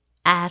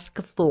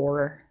 ask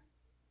for.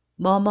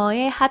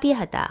 뭐뭐에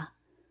합의하다,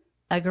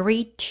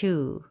 agree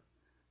to,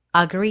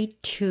 agree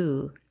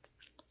to.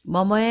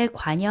 뭐뭐에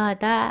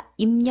관여하다,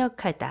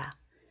 입력하다,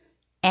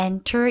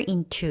 enter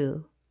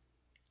into,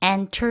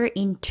 enter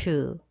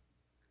into.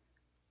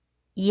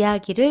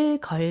 이야기를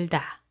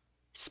걸다,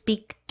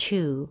 speak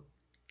to,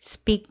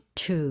 speak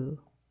to.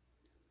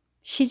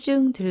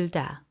 시중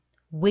들다,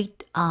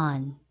 wait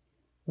on,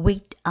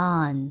 wait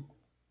on.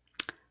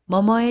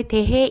 뭐뭐에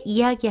대해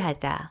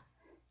이야기하다,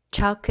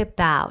 talk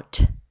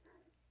about,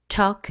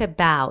 talk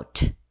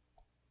about.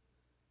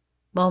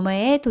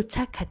 뭐뭐에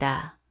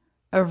도착하다,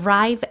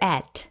 arrive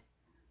at,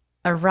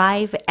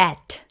 arrive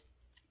at.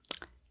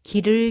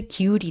 귀를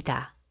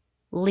기울이다,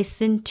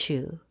 listen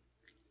to,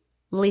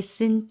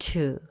 listen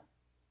to.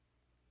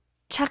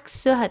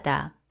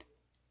 착수하다,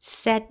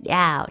 set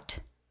out,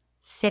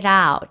 set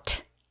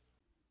out.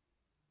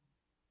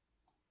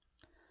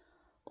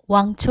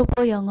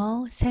 왕초보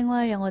영어,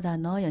 생활 영어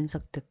단어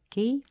연속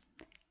듣기,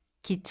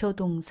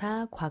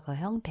 기초동사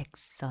과거형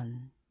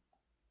백선.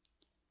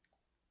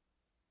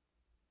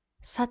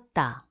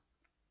 샀다,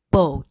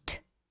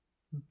 bought,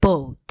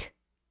 bought.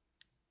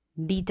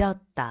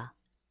 믿었다,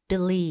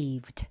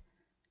 believed,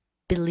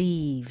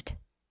 believed.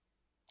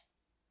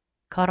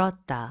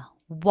 걸었다,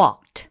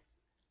 walked,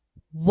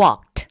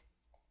 walked.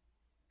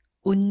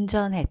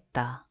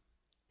 운전했다,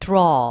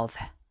 drove,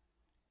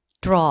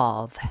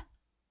 drove.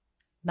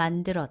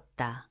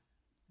 만들었다,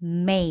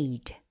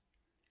 made,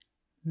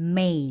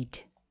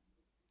 made.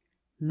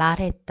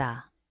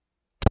 말했다,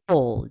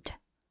 told,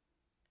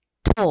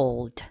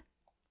 told.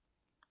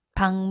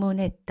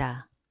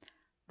 방문했다,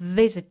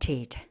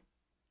 visited,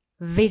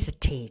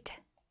 visited.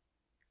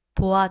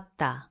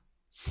 보았다,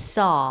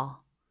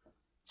 saw,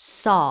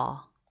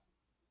 saw.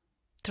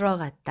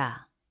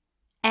 들어갔다,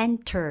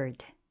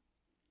 entered,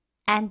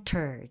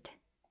 entered.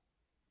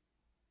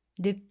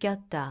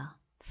 느꼈다.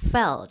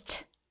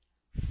 felt,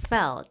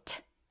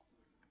 felt.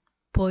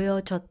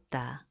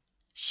 보여줬다.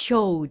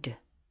 showed,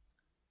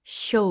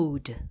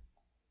 showed.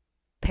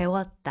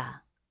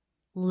 배웠다.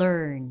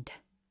 learned,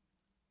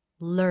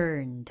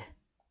 learned.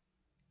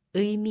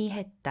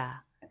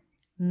 의미했다.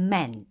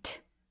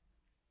 meant,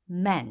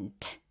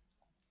 meant.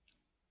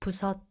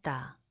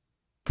 부쉈다.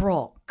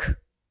 broke,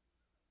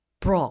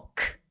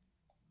 broke.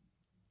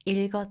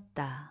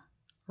 읽었다.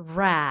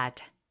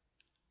 read,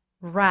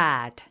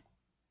 read.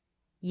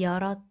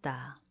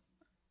 열었다.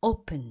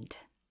 opened,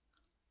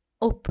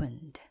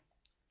 opened.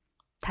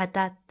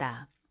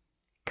 닫았다.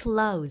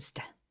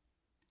 closed,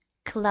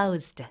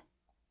 closed.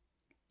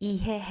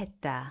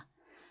 이해했다.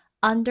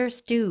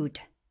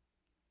 understood,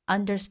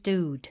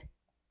 understood.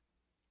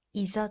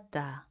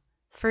 잊었다.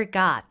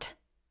 forgot,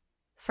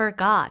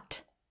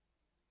 forgot.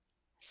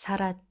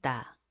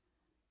 살았다.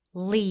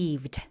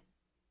 lived,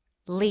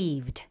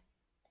 lived.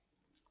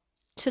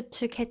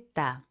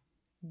 추측했다.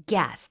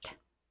 guessed,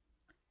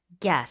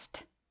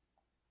 guessed.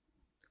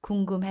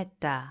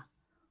 궁금했다.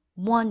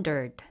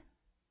 wondered,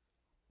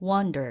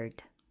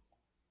 wondered.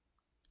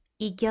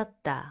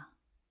 이겼다.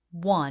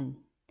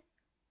 won,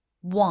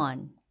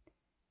 won.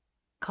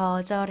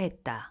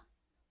 거절했다.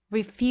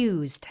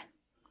 refused,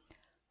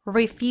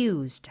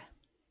 refused.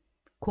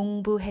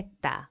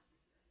 공부했다.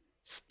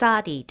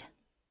 studied,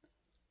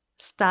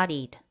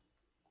 studied.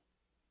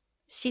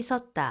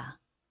 씻었다.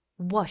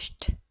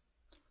 washed,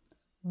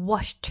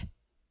 washed.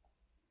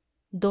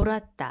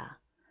 놀았다.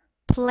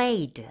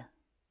 played,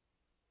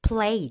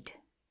 played.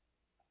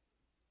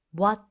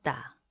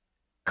 왔다.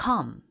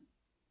 come,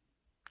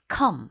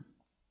 come.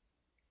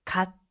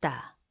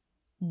 갔다.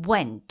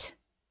 went,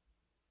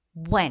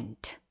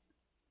 went.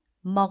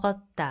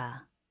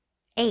 먹었다.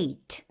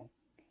 ate,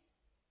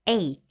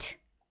 ate.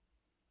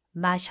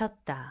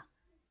 마셨다.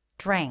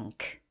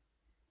 drank,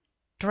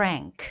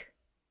 drank.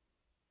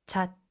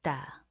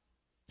 잤다.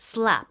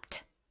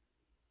 slept,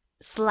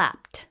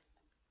 slept.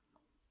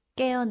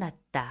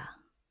 깨어났다.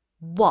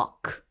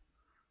 walk,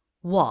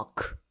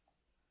 walk.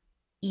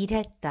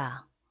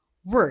 일했다.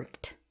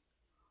 worked,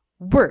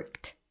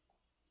 worked.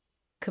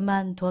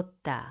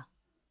 그만뒀다.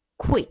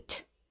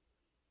 quit,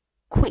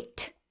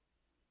 quit.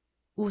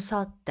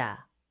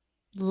 웃었다.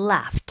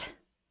 laughed,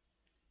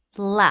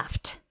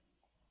 laughed.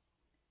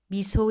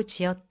 미소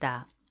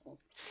지었다.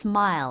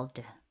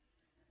 smiled,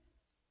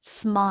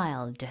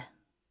 smiled.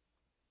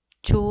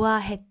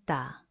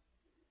 좋아했다.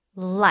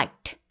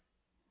 liked,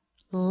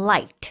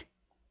 liked.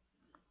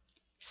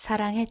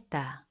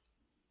 사랑했다.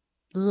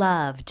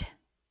 loved,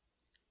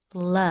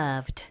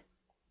 loved.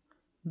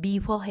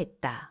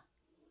 미워했다.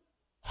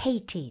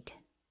 hated,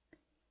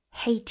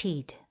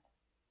 hated.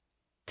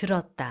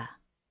 들었다.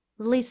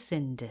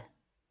 listened,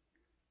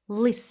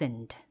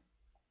 listened.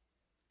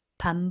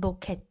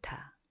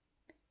 반복했다.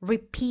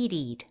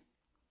 repeated,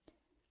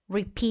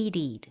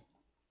 repeated.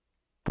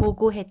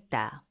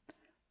 보고했다.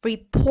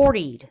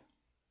 reported,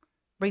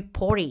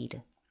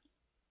 reported.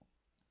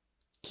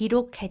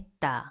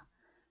 기록했다.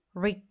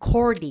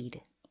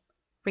 recorded,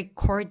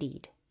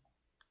 recorded.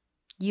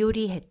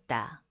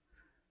 요리했다.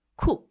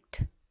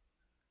 cooked,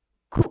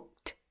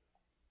 cooked.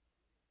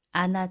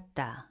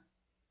 안았다.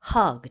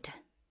 hugged,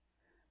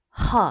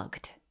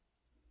 hugged.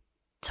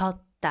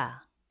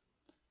 졌다.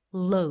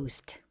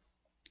 lost,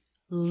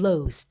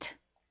 lost.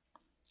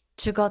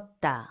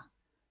 죽었다.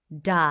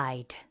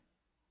 died,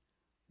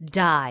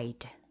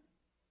 died.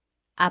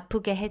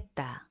 아프게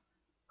했다.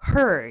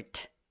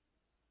 hurt,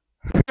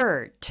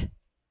 hurt.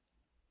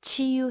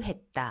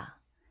 치유했다.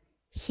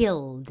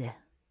 healed,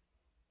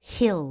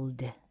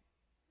 healed.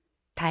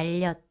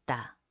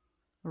 달렸다.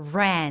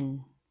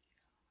 ran,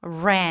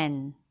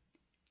 ran.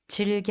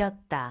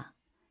 즐겼다.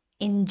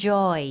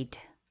 enjoyed,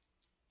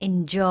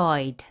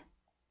 enjoyed.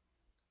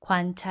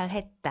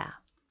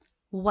 관찰했다.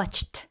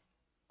 watched,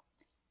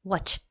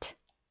 watched.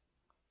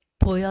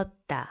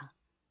 보였다.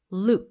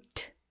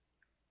 looked,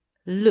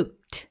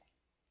 looked.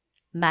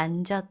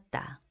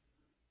 만졌다.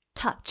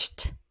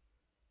 touched,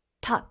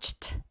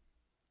 touched.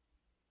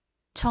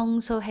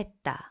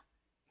 청소했다.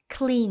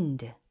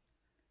 cleaned,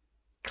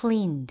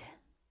 cleaned.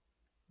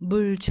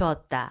 물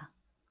주었다.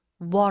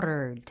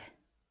 watered,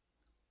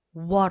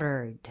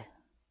 watered.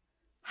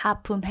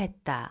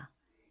 하품했다.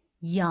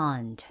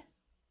 yawned,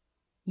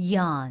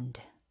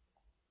 yawned.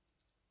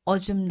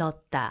 오줌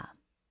넣었다.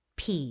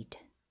 peed,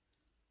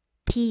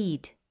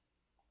 peed.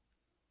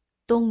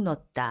 똥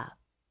넣었다.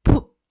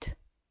 pooped,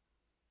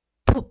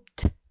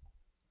 pooped.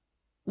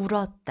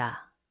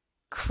 울었다.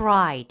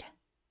 cried,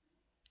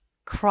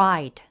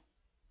 cried.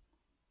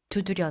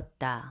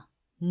 두드렸다.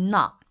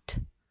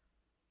 knocked,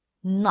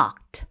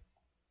 knocked.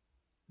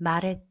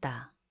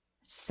 말했다.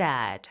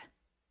 said,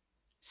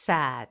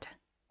 said.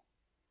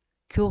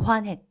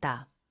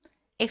 교환했다.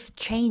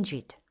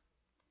 exchanged,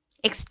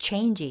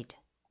 exchanged.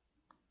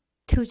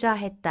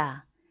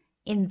 투자했다.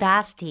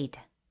 invested,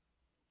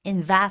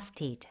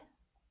 invested.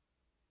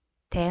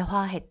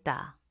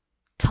 대화했다.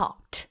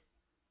 talked,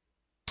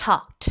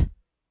 talked.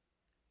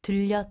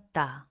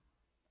 들렸다.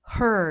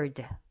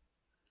 heard,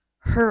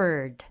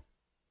 heard.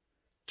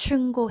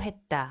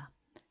 충고했다.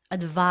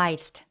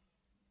 advised,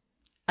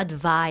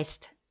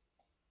 advised.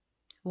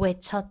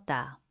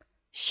 외쳤다.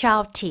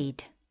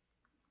 shouted,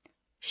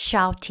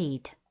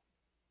 shouted.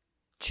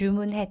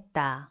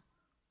 주문했다.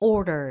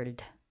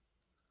 ordered,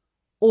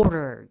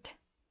 ordered.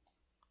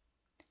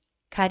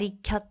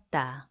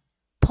 가리켰다.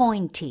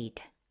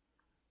 pointed,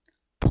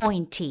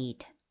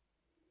 pointed.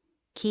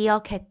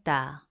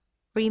 기억했다.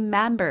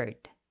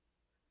 remembered,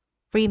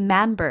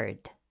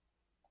 remembered.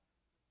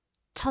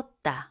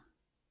 쳤다.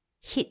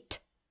 hit,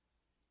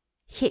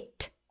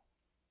 hit.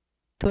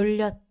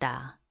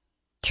 돌렸다.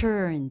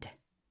 turned,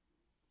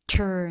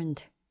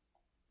 turned.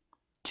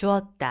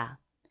 주었다.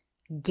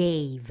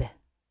 gave,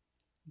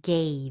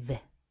 gave.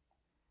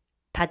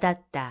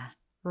 받았다.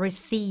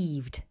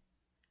 received,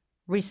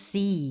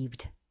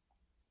 received.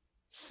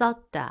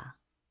 썼다.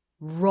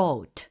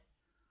 wrote,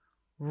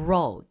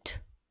 wrote.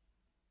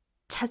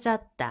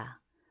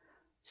 찾았다.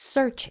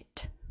 search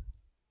it,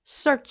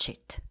 search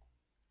it.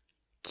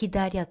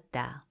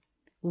 기다렸다.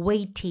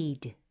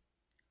 waited,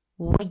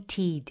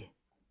 waited.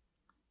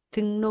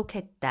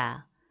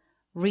 등록했다.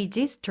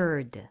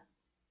 registered,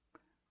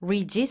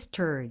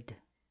 registered.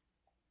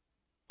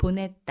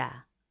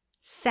 보냈다.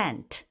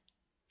 sent,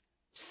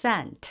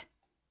 sent.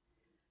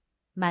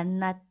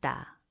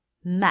 만났다.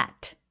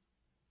 met,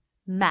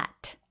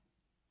 met.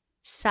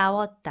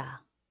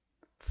 싸웠다.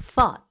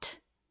 fought,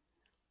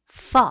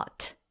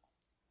 fought.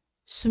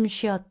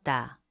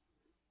 숨쉬었다.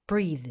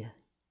 breathe,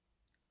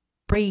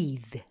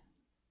 breathe.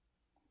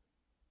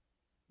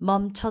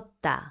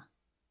 멈췄다.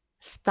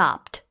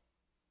 stopped,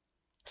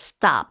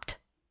 stopped.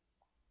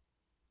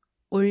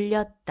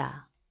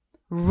 올렸다.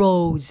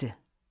 rose,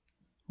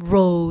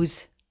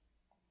 rose.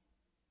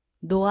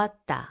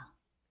 놓았다.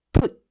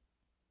 put,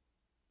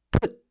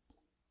 put.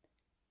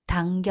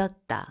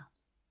 당겼다.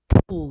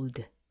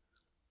 pulled,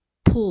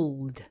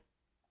 pulled.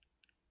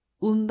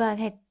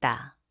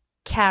 운반했다.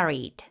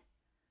 carried,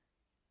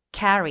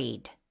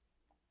 carried.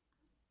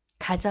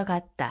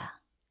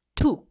 가져갔다.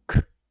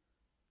 took,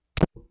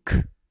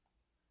 took.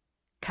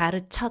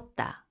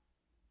 가르쳤다.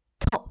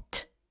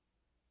 taught,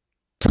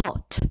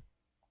 taught.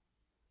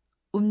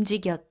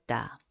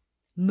 움직였다.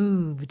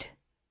 moved,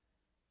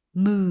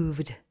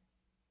 moved.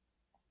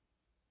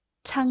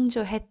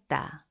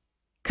 창조했다.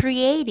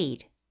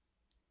 created,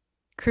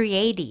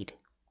 created.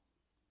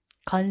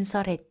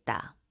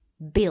 건설했다.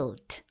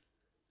 built,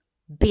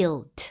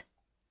 built.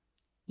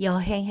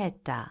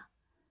 여행했다.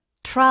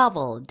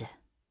 traveled,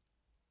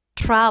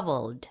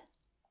 traveled.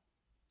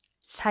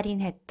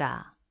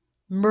 살인했다.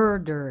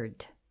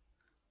 murdered,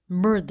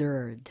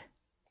 murdered.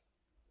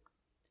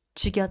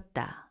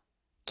 죽였다.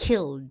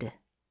 killed,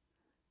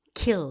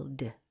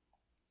 killed.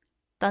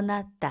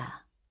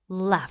 떠났다.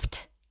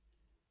 left,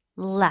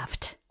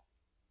 left.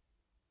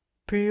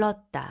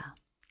 불렀다.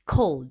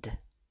 called,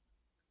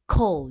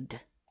 called.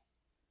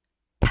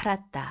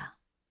 팔았다.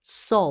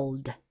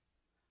 sold,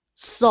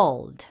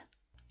 sold.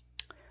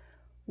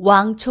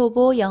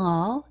 왕초보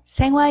영어,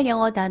 생활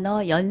영어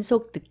단어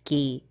연속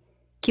듣기.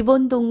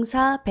 기본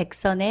동사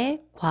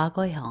백선의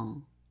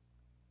과거형.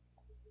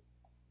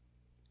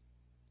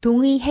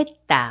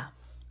 동의했다.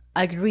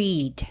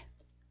 agreed,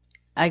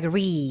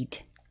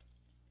 agreed.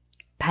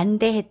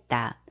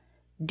 반대했다.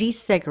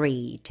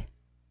 disagreed,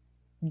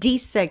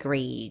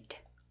 disagreed.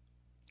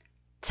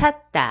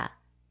 찼다.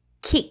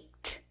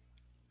 kicked,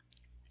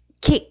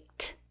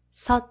 kicked.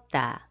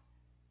 섰다.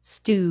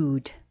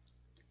 stood,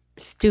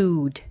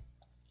 stood.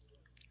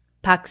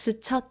 박수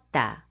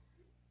쳤다.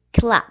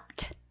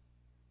 clapped,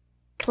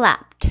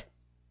 clapped.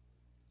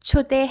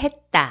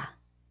 초대했다.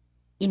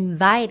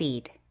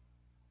 invited,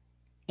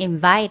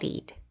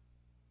 invited.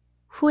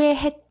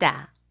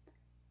 후회했다.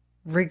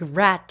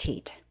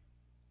 regretted,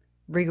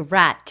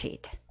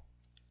 regretted.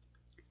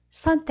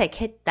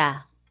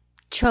 선택했다.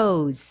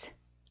 chose,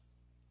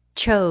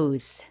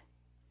 chose.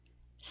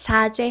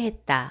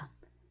 사죄했다.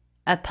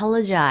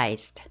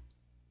 apologized,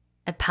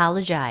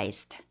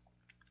 apologized.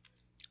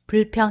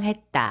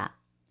 불평했다.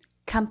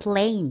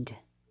 complained,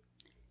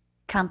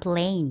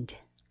 complained.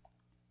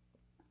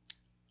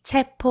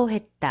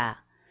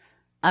 체포했다.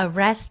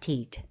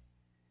 arrested,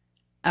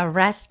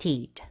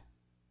 arrested.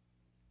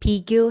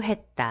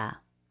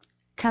 비교했다.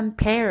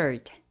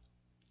 compared,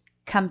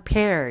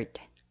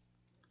 compared.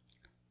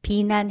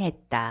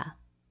 비난했다.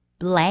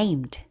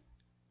 blamed,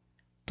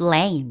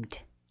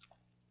 blamed.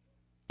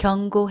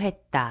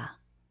 경고했다.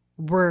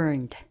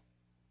 warned,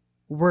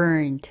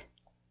 warned.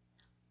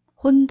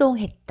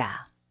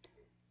 혼동했다.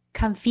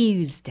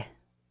 confused,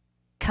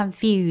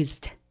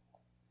 confused.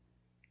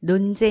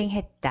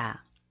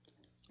 논쟁했다.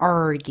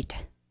 argued,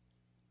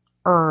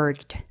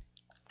 argued.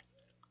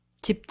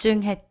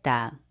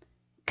 집중했다.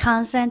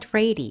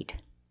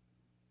 concentrated,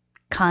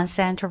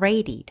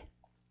 concentrated.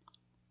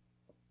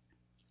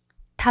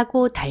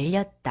 타고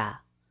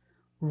달렸다.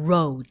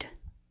 rode,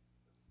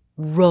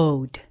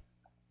 rode.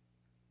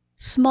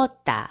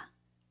 숨었다.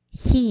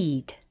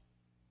 hid,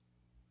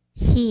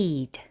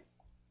 hid.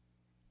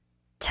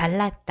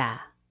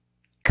 잘랐다.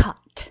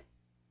 cut,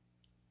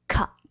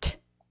 cut.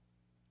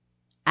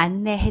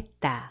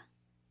 안내했다.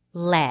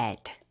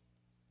 led,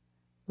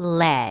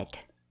 led.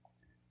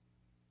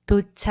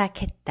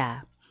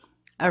 도착했다.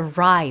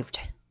 arrived,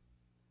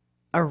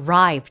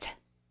 arrived.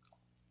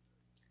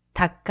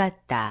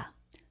 닦았다.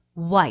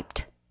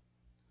 wiped,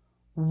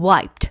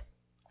 wiped.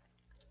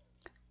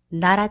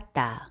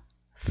 날았다.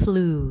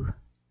 flew,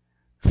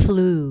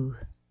 flew.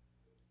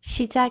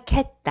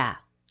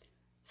 시작했다.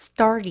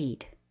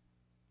 started,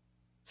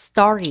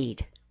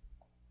 started.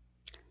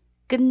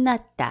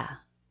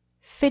 끝났다.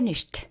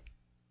 finished,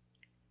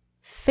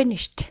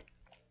 finished.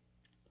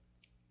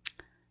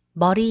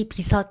 머리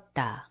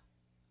빗었다.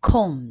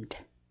 combed,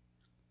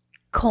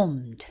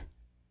 combed.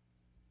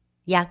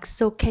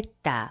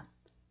 약속했다.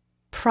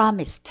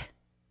 promised,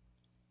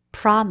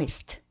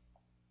 promised.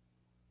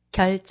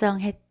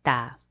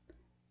 결정했다.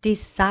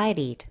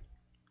 decided,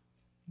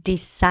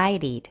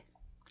 decided.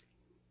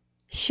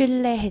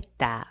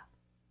 신뢰했다.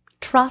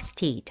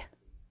 trusted,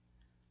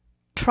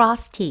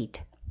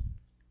 trusted.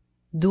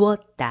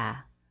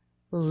 누웠다.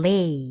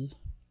 lay,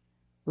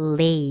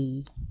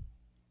 lay.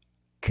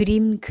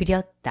 그림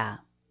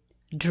그렸다.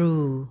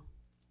 drew,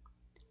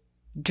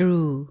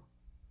 drew.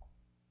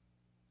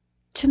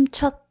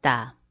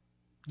 춤췄다.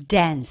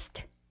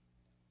 danced,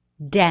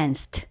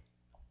 danced.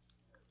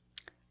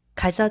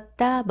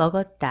 가졌다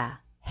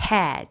먹었다.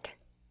 had,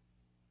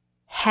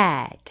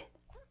 had.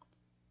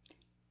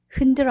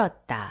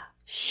 흔들었다.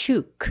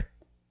 shook,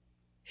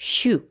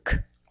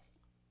 shook.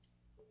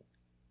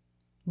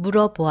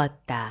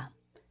 물어보았다.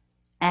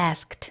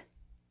 asked,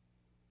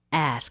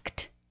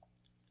 asked.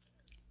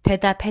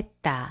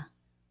 대답했다.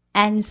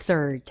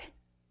 answered,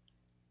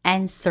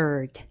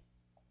 answered.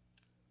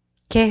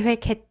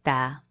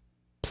 계획했다.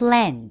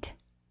 planned,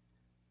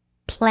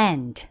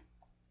 planned.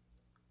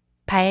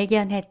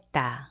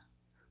 발견했다.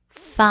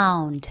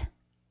 found,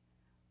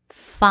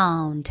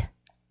 found.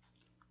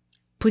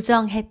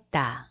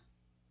 부정했다.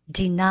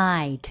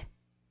 denied,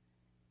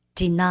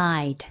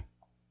 denied.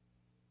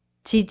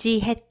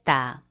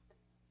 지지했다.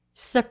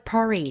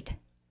 supported,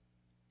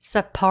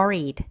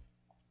 supported.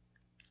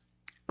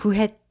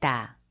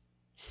 구했다.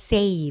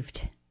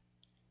 saved,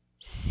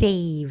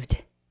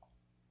 saved.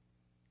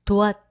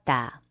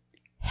 도왔다.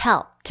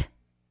 helped,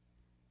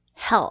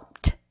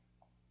 helped.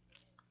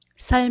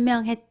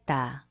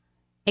 설명했다.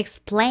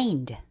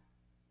 explained,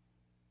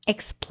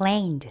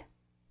 explained.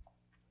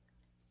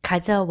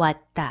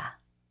 가져왔다.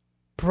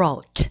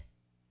 brought,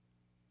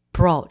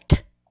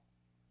 brought.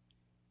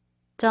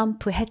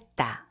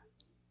 점프했다.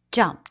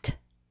 jumped,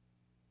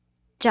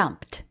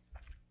 jumped.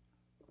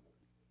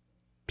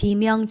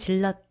 비명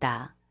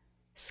질렀다.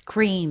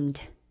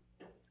 screamed,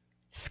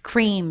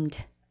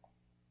 screamed.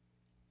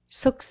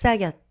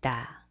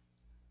 속삭였다.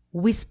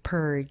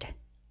 whispered,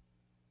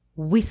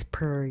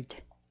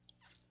 whispered.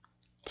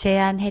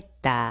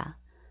 제안했다.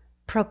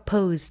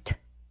 proposed,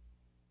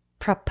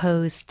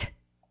 proposed.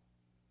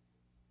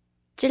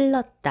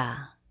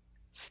 찔렀다.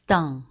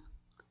 stung,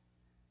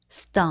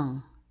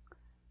 stung.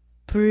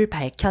 불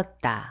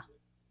밝혔다.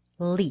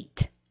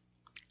 lit,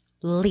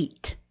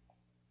 lit.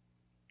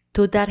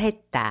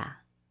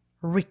 도달했다.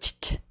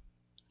 reached,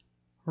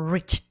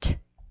 reached.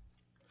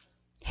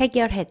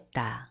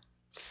 해결했다.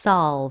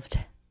 solved,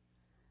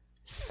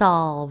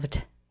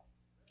 solved.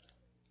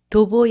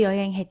 도보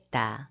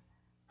여행했다.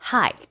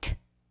 hiked,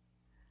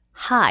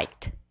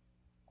 hiked.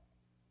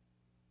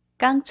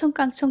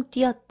 깡총깡총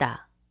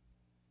뛰었다.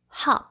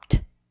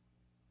 hopped,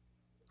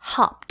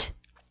 hopped.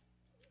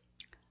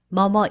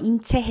 뭐뭐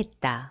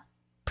인체했다.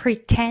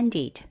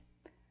 pretended,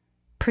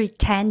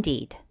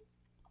 pretended.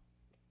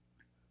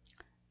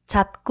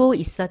 잡고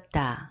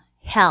있었다.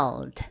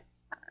 held,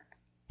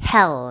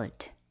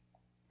 held.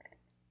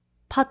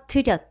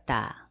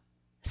 퍼뜨렸다.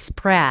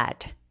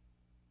 spread,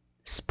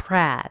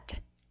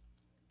 spread.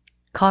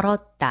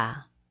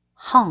 걸었다.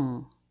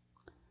 hung,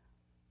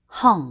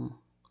 hung.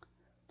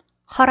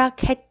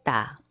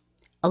 허락했다.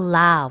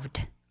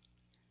 allowed,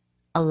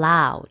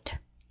 allowed.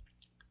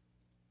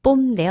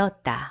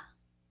 뽐내었다.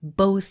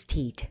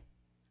 boasted,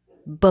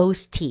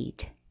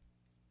 boasted.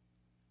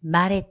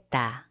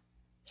 말했다.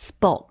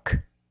 spoke,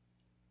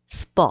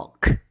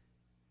 spoke.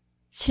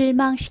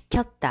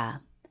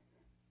 실망시켰다.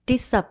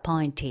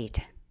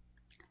 disappointed,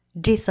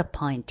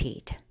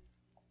 disappointed.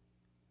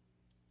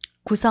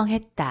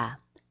 구성했다.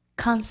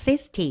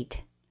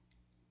 consisted,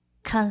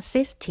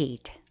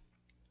 consisted.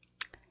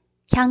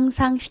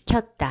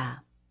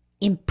 향상시켰다.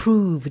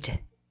 improved,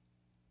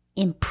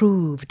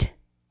 improved.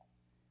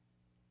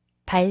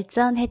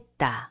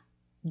 발전했다.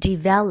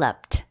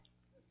 developed,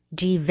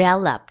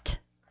 developed.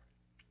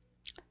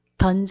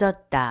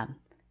 던졌다.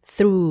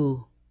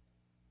 threw,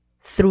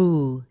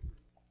 threw.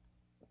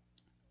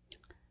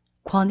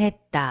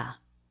 권했다.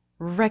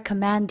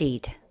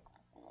 recommended,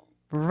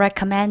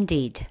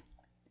 recommended.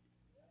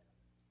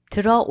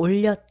 들어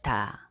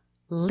올렸다.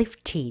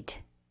 lifted,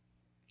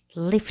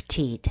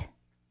 lifted.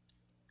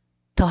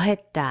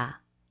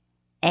 더했다.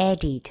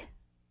 added,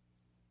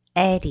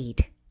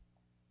 added.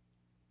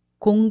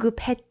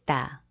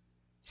 공급했다.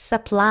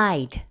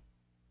 supplied,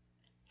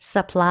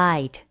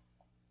 supplied.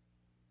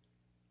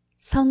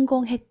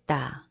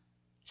 성공했다.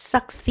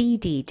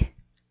 succeeded,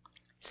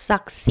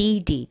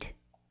 succeeded.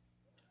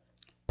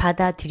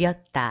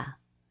 받아들였다.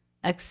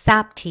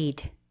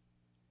 accepted,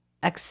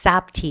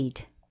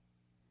 accepted.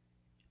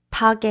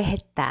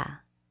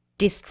 파괴했다.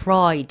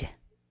 destroyed,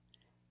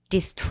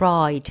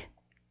 destroyed.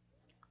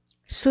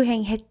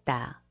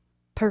 수행했다.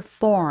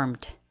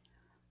 performed,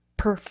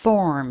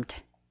 performed.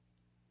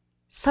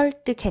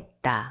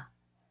 설득했다.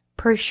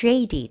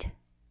 persuaded,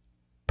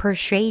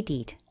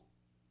 persuaded.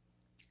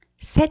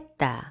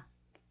 셌다.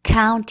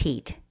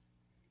 counted,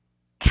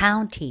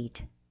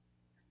 counted.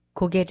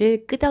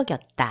 고개를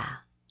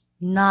끄덕였다.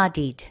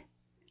 nodded,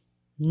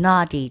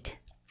 nodded.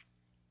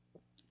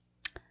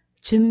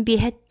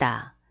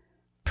 준비했다.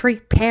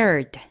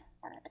 prepared,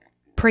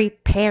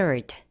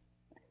 prepared.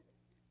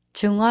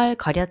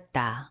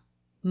 중얼거렸다.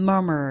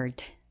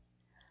 murmured,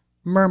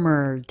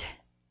 murmured.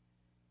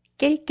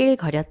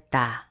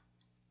 낄낄거렸다.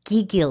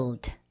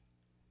 giggled,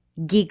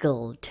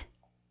 giggled.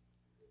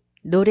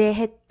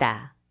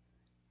 노래했다.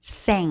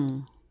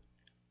 sang,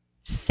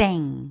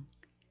 sang.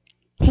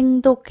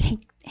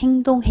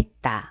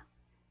 행동했다.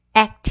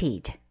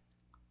 acted,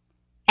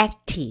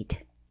 acted.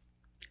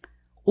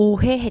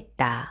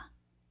 오해했다.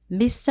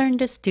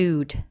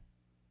 misunderstood,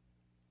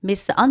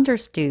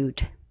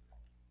 misunderstood.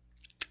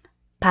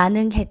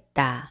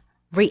 반응했다.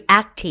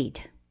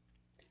 reacted,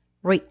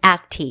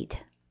 reacted.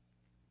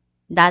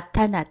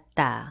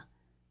 나타났다.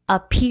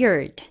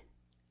 appeared,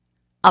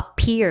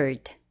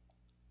 appeared.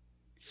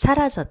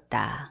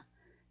 사라졌다.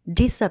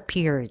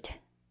 disappeared,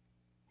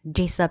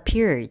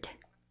 disappeared.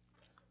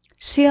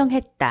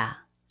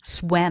 수영했다.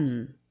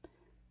 swam,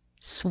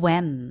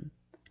 swam.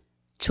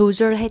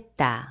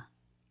 조절했다.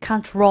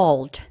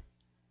 controlled,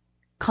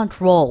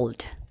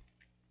 controlled.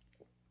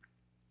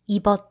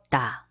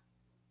 입었다.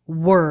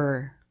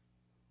 were,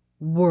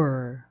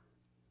 were.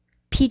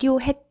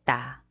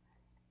 필요했다.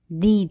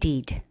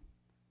 needed,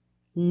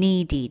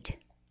 needed.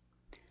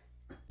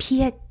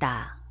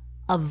 피했다.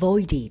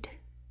 avoided,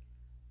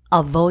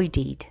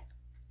 avoided.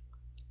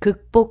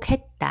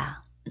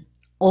 극복했다.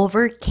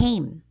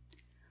 overcame,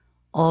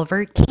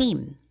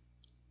 overcame.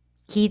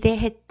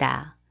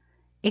 기대했다.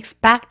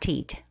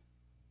 expected,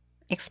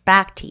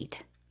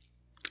 expected.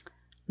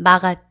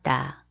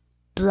 막았다.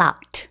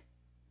 blocked,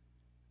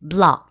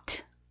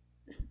 blocked.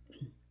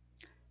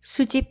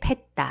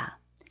 수집했다.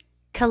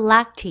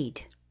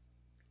 collected,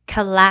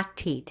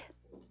 collected.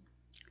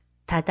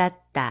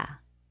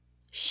 닫았다.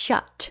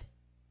 shut,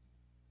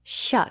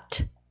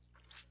 shut.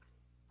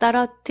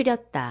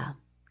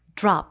 떨어뜨렸다.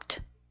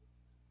 dropped,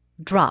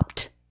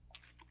 dropped.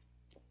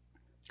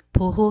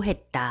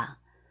 보호했다.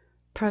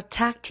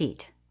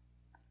 protected,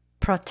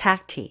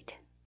 protected.